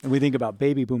 So, and we think about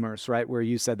baby boomers, right, where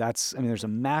you said there's a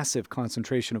massive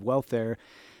concentration of wealth there.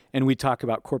 And we talk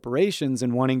about corporations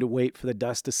and wanting to wait for the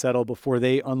dust to settle before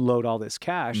they unload all this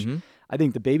cash. Mm-hmm. I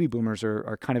think the baby boomers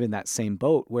are kind of in that same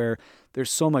boat where there's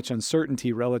so much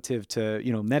uncertainty relative to,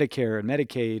 Medicare and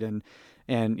Medicaid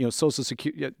and Social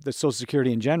Security, the Social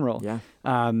Security in general. Yeah.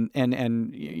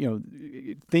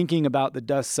 Thinking about the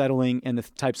dust settling and the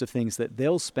types of things that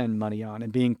they'll spend money on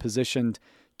and being positioned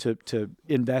to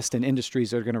invest in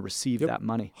industries that are going to receive that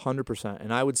money. 100%.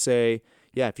 And I would say,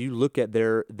 yeah, if you look at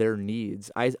their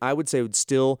needs, I would say it would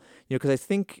still, because I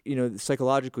think,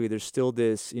 psychologically there's still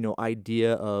this,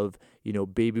 idea of,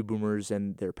 baby boomers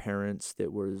and their parents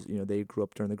that was, they grew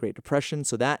up during the Great Depression.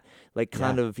 So that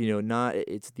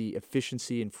it's the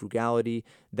efficiency and frugality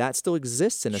that still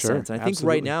exists in a sense. And I think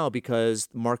right now, because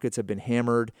markets have been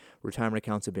hammered, retirement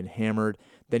accounts have been hammered,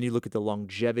 then you look at the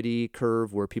longevity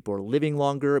curve where people are living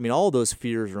longer. I mean, all those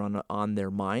fears are on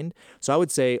their mind. So I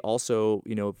would say also,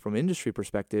 from industry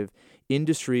perspective,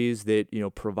 industries that,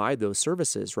 provide those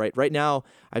services, right? Right now,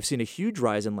 I've seen a huge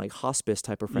rise in like hospice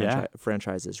type of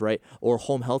franchises, right? Or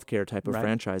home healthcare type of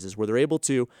franchises where they're able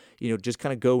to, just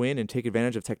kind of go in and take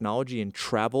advantage of technology and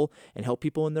travel and help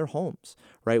people in their homes,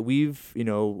 right? We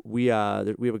have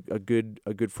a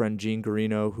good friend, Gene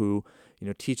Garino, who,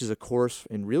 teaches a course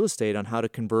in real estate on how to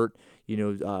convert,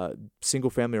 single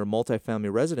family or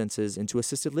multifamily residences into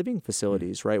assisted living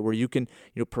facilities, right? Where you can,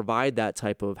 provide that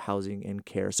type of housing and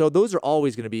care. So those are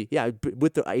always going to be,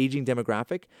 with the aging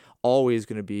demographic, always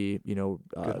going to be,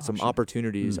 some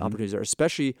opportunities there,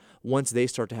 especially once they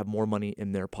start to have more money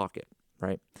in their pocket,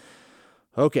 right?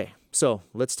 Okay, so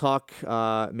let's talk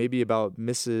maybe about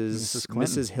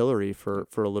Mrs. Hillary for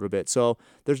a little bit. So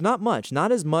there's not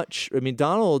as much. I mean,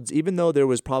 Donald's, even though there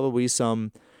was probably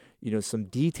some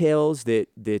details that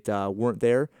weren't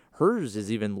there, hers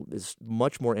is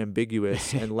much more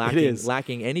ambiguous and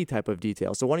lacking any type of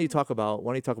detail. So why don't you talk about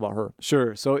her?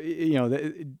 Sure. So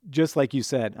just like you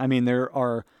said, I mean, there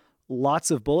are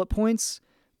lots of bullet points,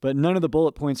 but none of the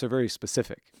bullet points are very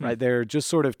specific, right? They're just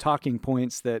sort of talking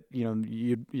points that,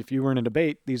 if you were in a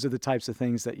debate, these are the types of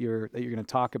things that you're going to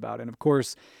talk about. And of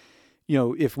course,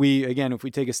 if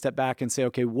we take a step back and say,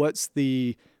 okay, what's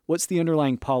the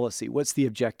underlying policy? What's the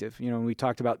objective? We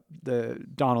talked about the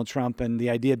Donald Trump and the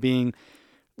idea being,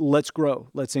 let's grow,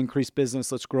 let's increase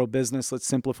business, let's grow business, let's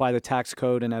simplify the tax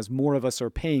code. And as more of us are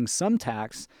paying some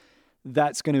tax,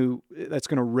 that's going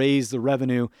to raise the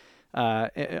revenue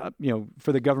for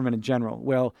the government in general.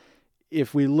 Well,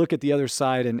 if we look at the other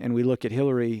side and we look at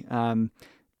Hillary,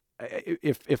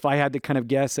 if I had to kind of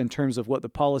guess in terms of what the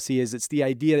policy is, it's the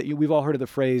idea that we've all heard of the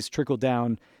phrase trickle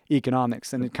down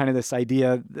economics, and kind of this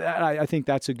idea that I think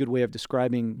that's a good way of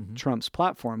describing Trump's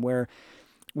platform, where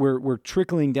we're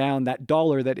trickling down. That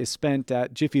dollar that is spent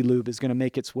at Jiffy Lube is going to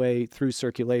make its way through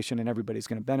circulation and everybody's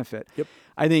going to benefit. Yep.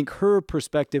 I think her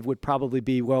perspective would probably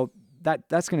be, well,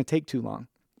 that's going to take too long.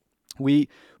 We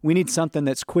need something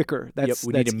that's quicker. That's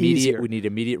easier. We need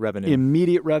immediate revenue.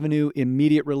 Immediate revenue,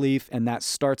 immediate relief, and that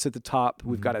starts at the top.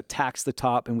 We've got to tax the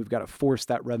top, and we've got to force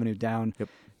that revenue down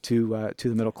to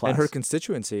the middle class. And her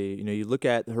constituency, you look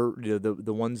at her,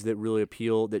 the ones that really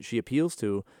that she appeals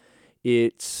to.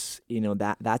 It's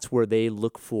that's where they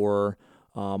look for.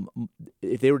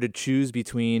 If they were to choose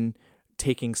between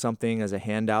taking something as a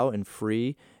handout and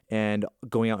free and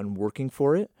going out and working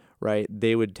for it, right,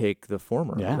 they would take the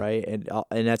former, Yeah. right? And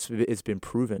it's been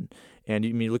proven. And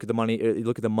you look at the money. You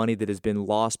look at the money that has been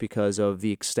lost because of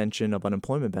the extension of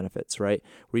unemployment benefits, right?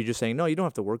 Where you're just saying, no, you don't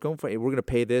have to work. We're going to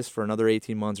pay this for another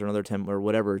 18 months or another 10 or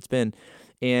whatever it's been,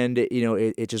 and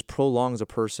it just prolongs a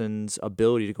person's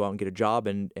ability to go out and get a job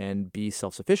and be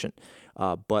self-sufficient.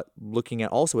 But looking at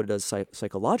also what it does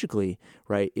psychologically,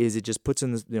 right, is it just puts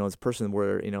in this person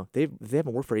where they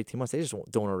haven't worked for 18 months, they just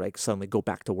don't want to like suddenly go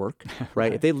back to work,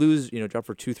 right? If they lose job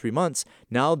for 2-3 months,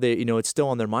 now they it's still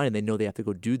on their mind and they know they have to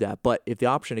go do that. But if the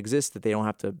option exists that they don't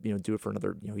have to do it for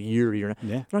another year,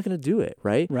 they're not going to do it,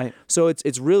 right? Right. So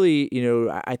it's really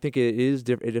I think it is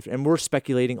different, and we're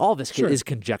speculating. All this is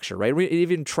conjecture, right?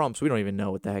 Even Trump's, we don't even know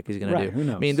what the heck he's going to do. Who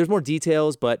knows? I mean, there's more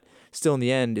details, but still in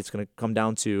the end, it's going to come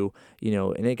down to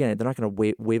and again, they're not going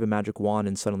to wave a magic wand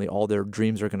and suddenly all their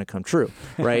dreams are going to come true,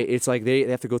 right? It's like they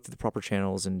have to go through the proper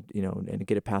channels and and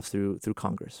get it passed through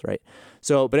Congress, right?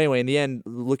 So, but anyway, in the end,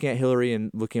 looking at Hillary and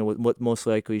looking at what most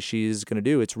likely she's going to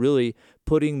do, it's really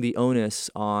putting the onus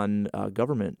on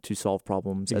government to solve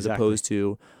problems as opposed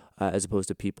to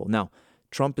people. Now,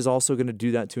 Trump is also going to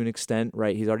do that to an extent,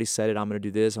 right? He's already said it. I'm going to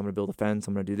do this. I'm going to build a fence.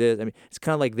 I'm going to do this. I mean, it's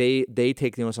kind of like they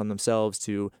take the onus on themselves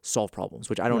to solve problems,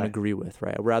 which I don't agree with,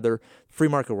 right? I'd rather free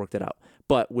market work that out.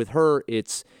 But with her,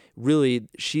 it's really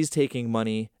she's taking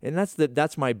money, and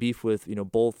that's my beef with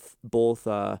both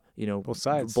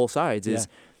sides. Both sides is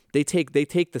they take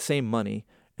the same money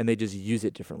and they just use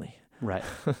it differently. Right.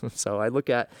 So I look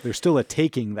at there's still a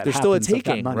taking that there's happens still a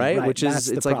taking, of that money, right? Which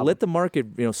is it's like problem. let the market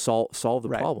solve the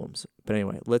problems. But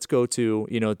anyway, let's go to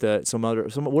what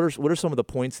are some of the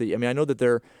points that I know that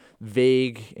they're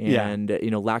vague and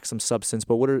lack some substance,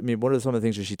 but what are some of the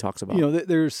things that she talks about?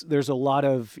 There's a lot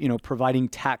of providing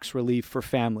tax relief for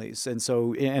families,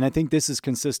 and I think this is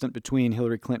consistent between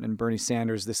Hillary Clinton and Bernie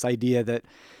Sanders. This idea that,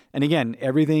 and again,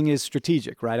 everything is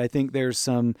strategic, right? I think there's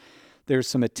some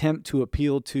attempt to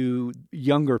appeal to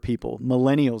younger people,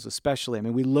 millennials especially. I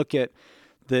mean, we look at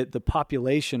the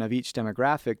population of each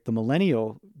demographic. The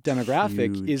millennial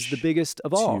demographic is the biggest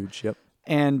of all. Huge, yep.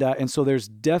 And so there's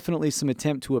definitely some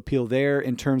attempt to appeal there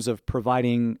in terms of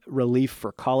providing relief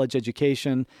for college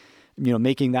education,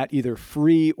 making that either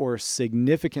free or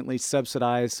significantly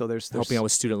subsidized. So there's helping out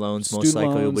with student loans. Most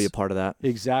likely will be a part of that.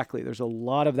 Exactly. There's a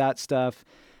lot of that stuff.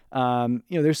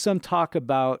 There's some talk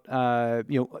about,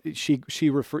 she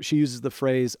uses the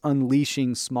phrase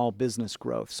unleashing small business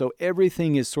growth. So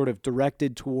everything is sort of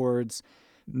directed towards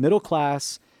middle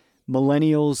class,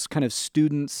 millennials, kind of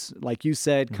students, like you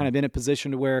said, kind of in a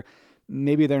position to where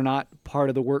maybe they're not part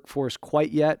of the workforce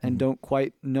quite yet and don't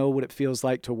quite know what it feels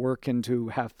like to work and to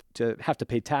have to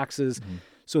pay taxes.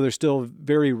 So they're still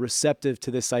very receptive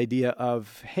to this idea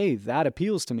of, hey, that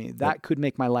appeals to me. That could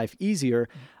make my life easier.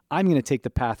 I'm going to take the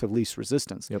path of least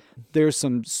resistance. Yep. There's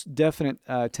some definite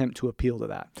attempt to appeal to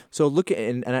that. So look at,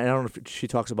 and I don't know if she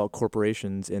talks about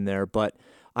corporations in there, but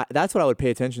that's what I would pay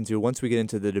attention to once we get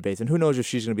into the debates. And who knows if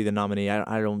she's going to be the nominee.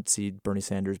 I don't see Bernie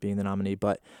Sanders being the nominee,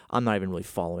 but I'm not even really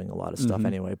following a lot of stuff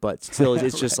anyway. But still,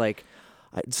 it's just like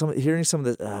hearing some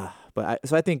of the.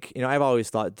 So I think I've always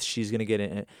thought she's going to get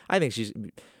in. I think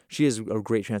she has a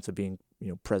great chance of being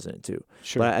president too.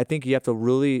 Sure. But I think you have to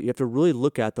really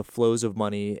look at the flows of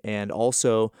money and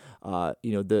also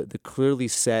the clearly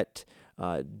set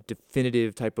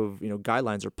definitive type of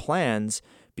guidelines or plans,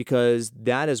 because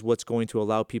that is what's going to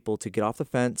allow people to get off the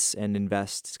fence and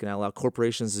invest. It's going to allow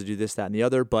corporations to do this, that, and the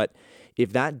other. But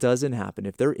if that doesn't happen,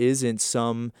 if there isn't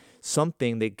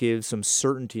something that gives some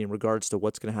certainty in regards to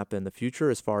what's going to happen in the future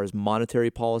as far as monetary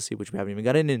policy, which we haven't even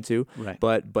gotten into, right.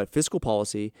 but fiscal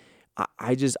policy,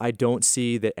 I don't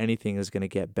see that anything is going to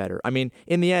get better. I mean,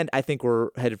 in the end, I think we're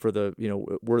headed for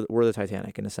we're the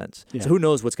Titanic in a sense. Yeah. So who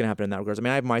knows what's going to happen in that regards. I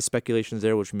mean, I have my speculations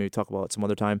there, which we maybe talk about some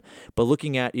other time. But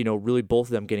looking at really both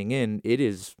of them getting in,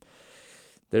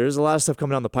 there's a lot of stuff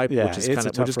coming down the pipe, which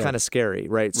is kind of scary,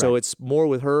 right? So it's more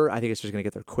with her. I think it's just going to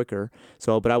get there quicker.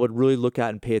 So, but I would really look at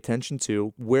and pay attention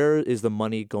to where is the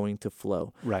money going to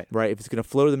flow, right? If it's going to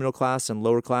flow to the middle class and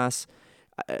lower class,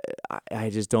 I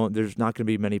just don't. There's not going to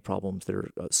be many problems that are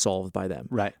solved by them.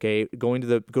 Right. Okay. Going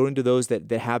to those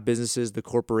that have businesses, the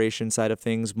corporation side of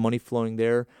things, money flowing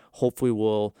there, hopefully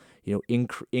will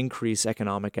increase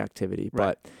economic activity.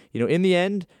 Right. But in the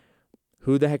end,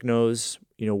 who the heck knows?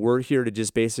 We're here to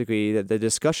just basically the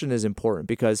discussion is important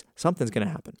because something's going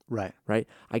to happen. Right. Right.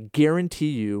 I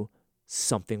guarantee you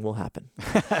something will happen.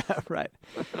 Right.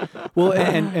 Well,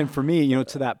 and for me,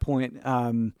 to that point.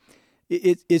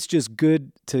 It's just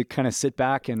good to kind of sit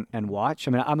back and watch.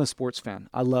 I mean, I'm a sports fan.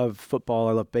 I love football.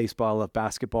 I love baseball. I love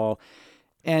basketball.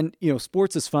 And,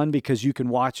 sports is fun because you can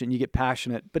watch it and you get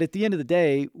passionate. But at the end of the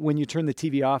day, when you turn the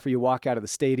TV off or you walk out of the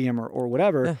stadium or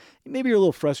whatever, maybe you're a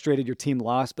little frustrated your team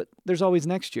lost, but there's always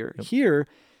next year. Yep. Here,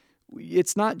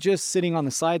 it's not just sitting on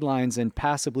the sidelines and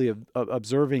passively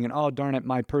observing and, oh, darn it,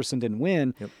 my person didn't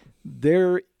win. Yep.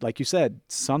 There, like you said,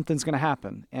 something's going to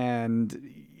happen.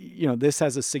 And, this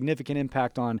has a significant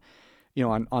impact on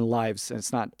lives. And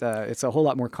it's not, it's a whole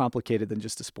lot more complicated than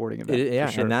just a sporting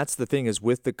event. Sure. And that's the thing is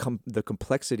with the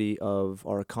complexity of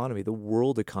our economy, the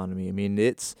world economy. I mean,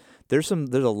 there's a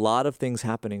lot of things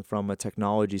happening from a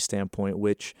technology standpoint,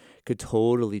 which could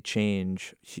totally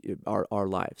change our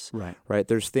lives. Right.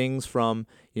 There's things from,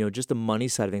 just the money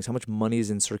side of things, how much money is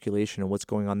in circulation and what's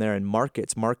going on there. And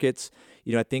markets,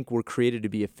 I think we're created to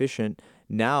be efficient.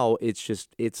 Now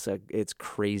it's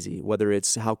crazy, whether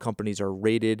it's how companies are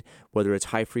rated, whether it's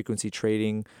high frequency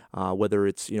trading, whether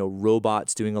it's,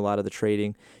 robots doing a lot of the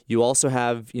trading. You also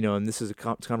have, and this is a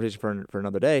conversation for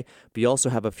another day, but you also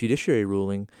have a fiduciary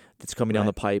ruling that's coming down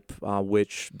the pipe,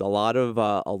 which a lot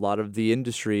of the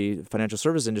industry, financial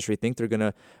service industry, think they're going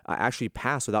to actually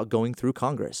pass without going through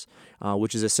Congress,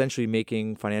 which is essentially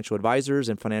making financial advisors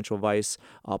and financial advice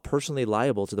personally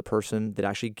liable to the person that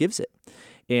actually gives it.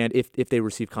 And if they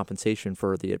receive compensation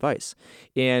for the advice.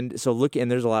 And so and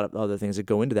there's a lot of other things that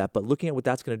go into that, but looking at what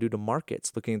that's going to do to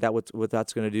markets, looking at that, what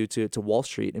that's going to do to Wall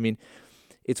Street. I mean,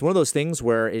 it's one of those things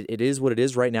where it is what it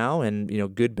is right now, and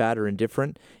good, bad, or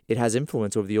indifferent, it has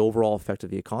influence over the overall effect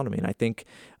of the economy. And I think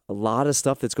a lot of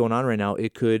stuff that's going on right now,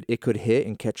 it could hit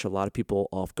and catch a lot of people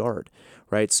off guard,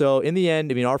 right? So in the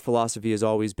end, I mean, our philosophy has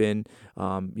always been,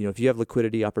 if you have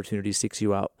liquidity, opportunity seeks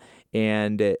you out,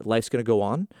 and life's going to go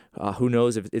on. Who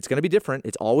knows if it's going to be different?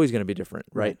 It's always going to be different,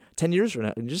 right? 10 years from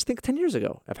now, and just think 10 years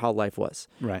ago of how life was.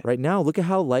 Right now, look at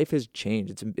how life has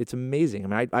changed. It's amazing. I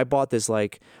mean, I bought this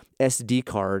SD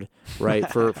card, right,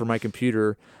 for my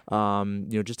computer,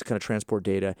 just to kind of transport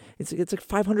data. It's like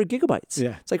 500 gigabytes.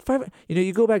 Yeah. It's like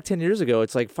you go back 10 years ago,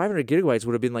 it's like 500 gigabytes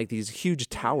would have been like these huge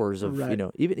towers of,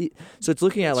 so it's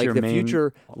looking at like the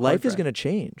future. Life is going to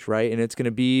change, right? And it's going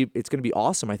to be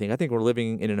awesome. I think we're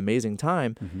living in an amazing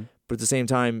time, but at the same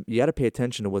time, you got to pay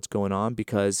attention to what's going on,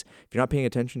 because if you're not paying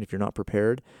attention, if you're not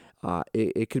prepared,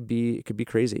 it could be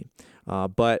crazy.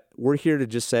 But we're here to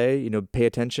just say, pay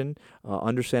attention,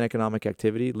 understand economic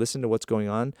activity, listen to what's going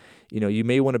on. You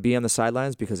may want to be on the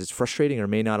sidelines because it's frustrating or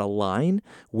may not align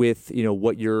with,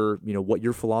 what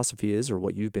your philosophy is or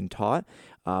what you've been taught.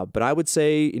 But I would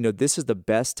say, this is the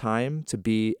best time to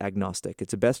be agnostic.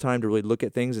 It's the best time to really look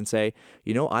at things and say,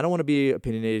 I don't want to be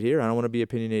opinionated here. I don't want to be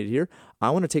opinionated here. I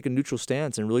want to take a neutral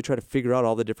stance and really try to figure out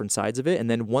all the different sides of it. And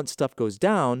then once stuff goes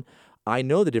down, I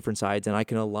know the different sides and I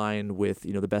can align with,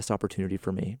 the best opportunity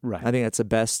for me. Right. I think that's the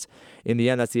best. In the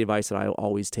end, that's the advice that I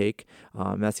always take.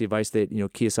 That's the advice that,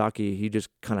 Kiyosaki, he just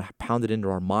kind of pounded into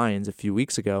our minds a few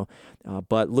weeks ago.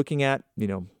 But looking at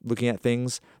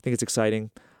things, I think it's exciting.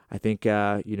 I think,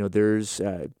 there's,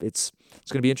 it's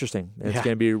going to be interesting. It's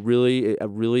going to be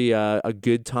really a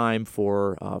good time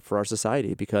for our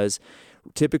society, because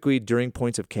typically during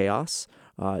points of chaos,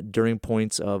 during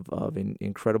points of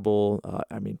incredible,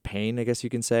 pain, I guess you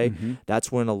can say,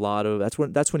 that's when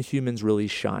humans really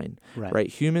shine, right?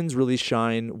 Humans really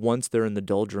shine once they're in the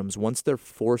doldrums, once they're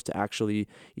forced to actually,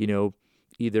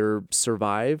 either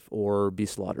survive or be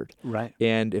slaughtered. Right.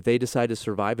 And if they decide to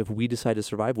survive, if we decide to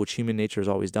survive, which human nature has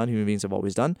always done, human beings have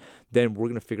always done, then we're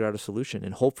going to figure out a solution.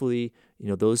 And hopefully,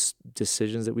 those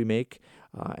decisions that we make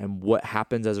and what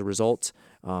happens as a result,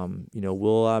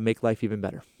 will make life even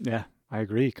better. Yeah, I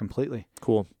agree completely.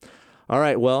 Cool. All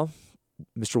right. Well,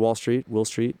 Mr. Will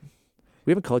Street. We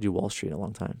haven't called you Wall Street in a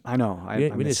long time. I know. We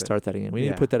need to start that again. We need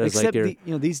to put that as like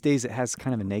your... these days it has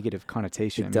kind of a negative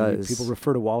connotation. It does. People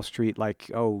refer to Wall Street like,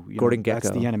 Gordon Gekko.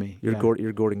 That's the enemy. You're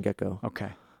Gordon Gekko.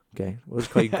 Okay. We'll just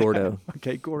call you Gordo.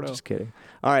 Okay, Gordo. Just kidding.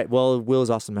 All right. Well, Will,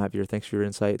 is awesome to have you here. Thanks for your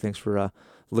insight. Thanks for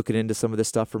looking into some of this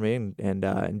stuff for me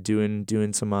and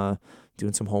doing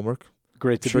some homework.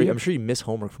 Great to be here. I'm sure you miss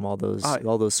homework from all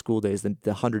those school days, the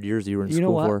 100 years that you were in school know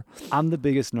what? for. I'm the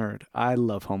biggest nerd. I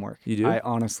love homework. You do? I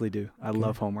honestly do. I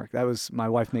love homework. My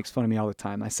wife makes fun of me all the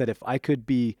time. I said if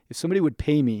somebody would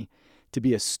pay me to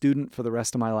be a student for the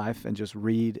rest of my life and just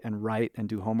read and write and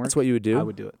do homework. That's what you would do? I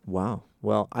would do it. Wow.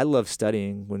 Well, I love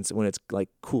studying when it's like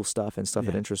cool stuff and stuff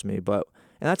that interests me,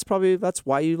 and that's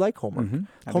why you like homework.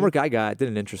 Homework I got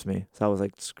didn't interest me, so I was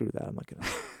like, screw that, I'm not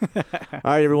gonna.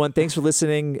 All right, everyone, thanks for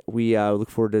listening. We look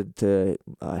forward to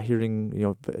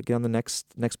hearing again on the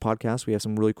next podcast. We have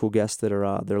some really cool guests that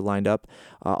are lined up.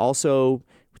 Also,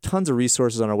 tons of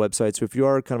resources on our website. So if you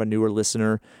are kind of a newer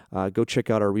listener, go check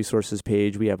out our resources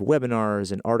page. We have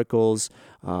webinars and articles.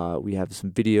 We have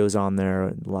some videos on there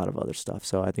and a lot of other stuff.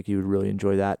 So I think you would really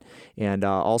enjoy that. And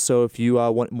also, if you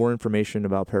want more information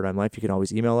about Paradigm Life, you can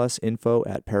always email us,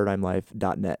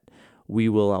 info@paradigmlife.net.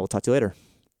 We'll talk to you later.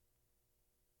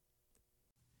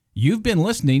 You've been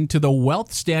listening to the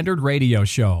Wealth Standard Radio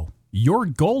Show, your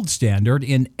gold standard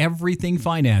in everything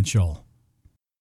financial.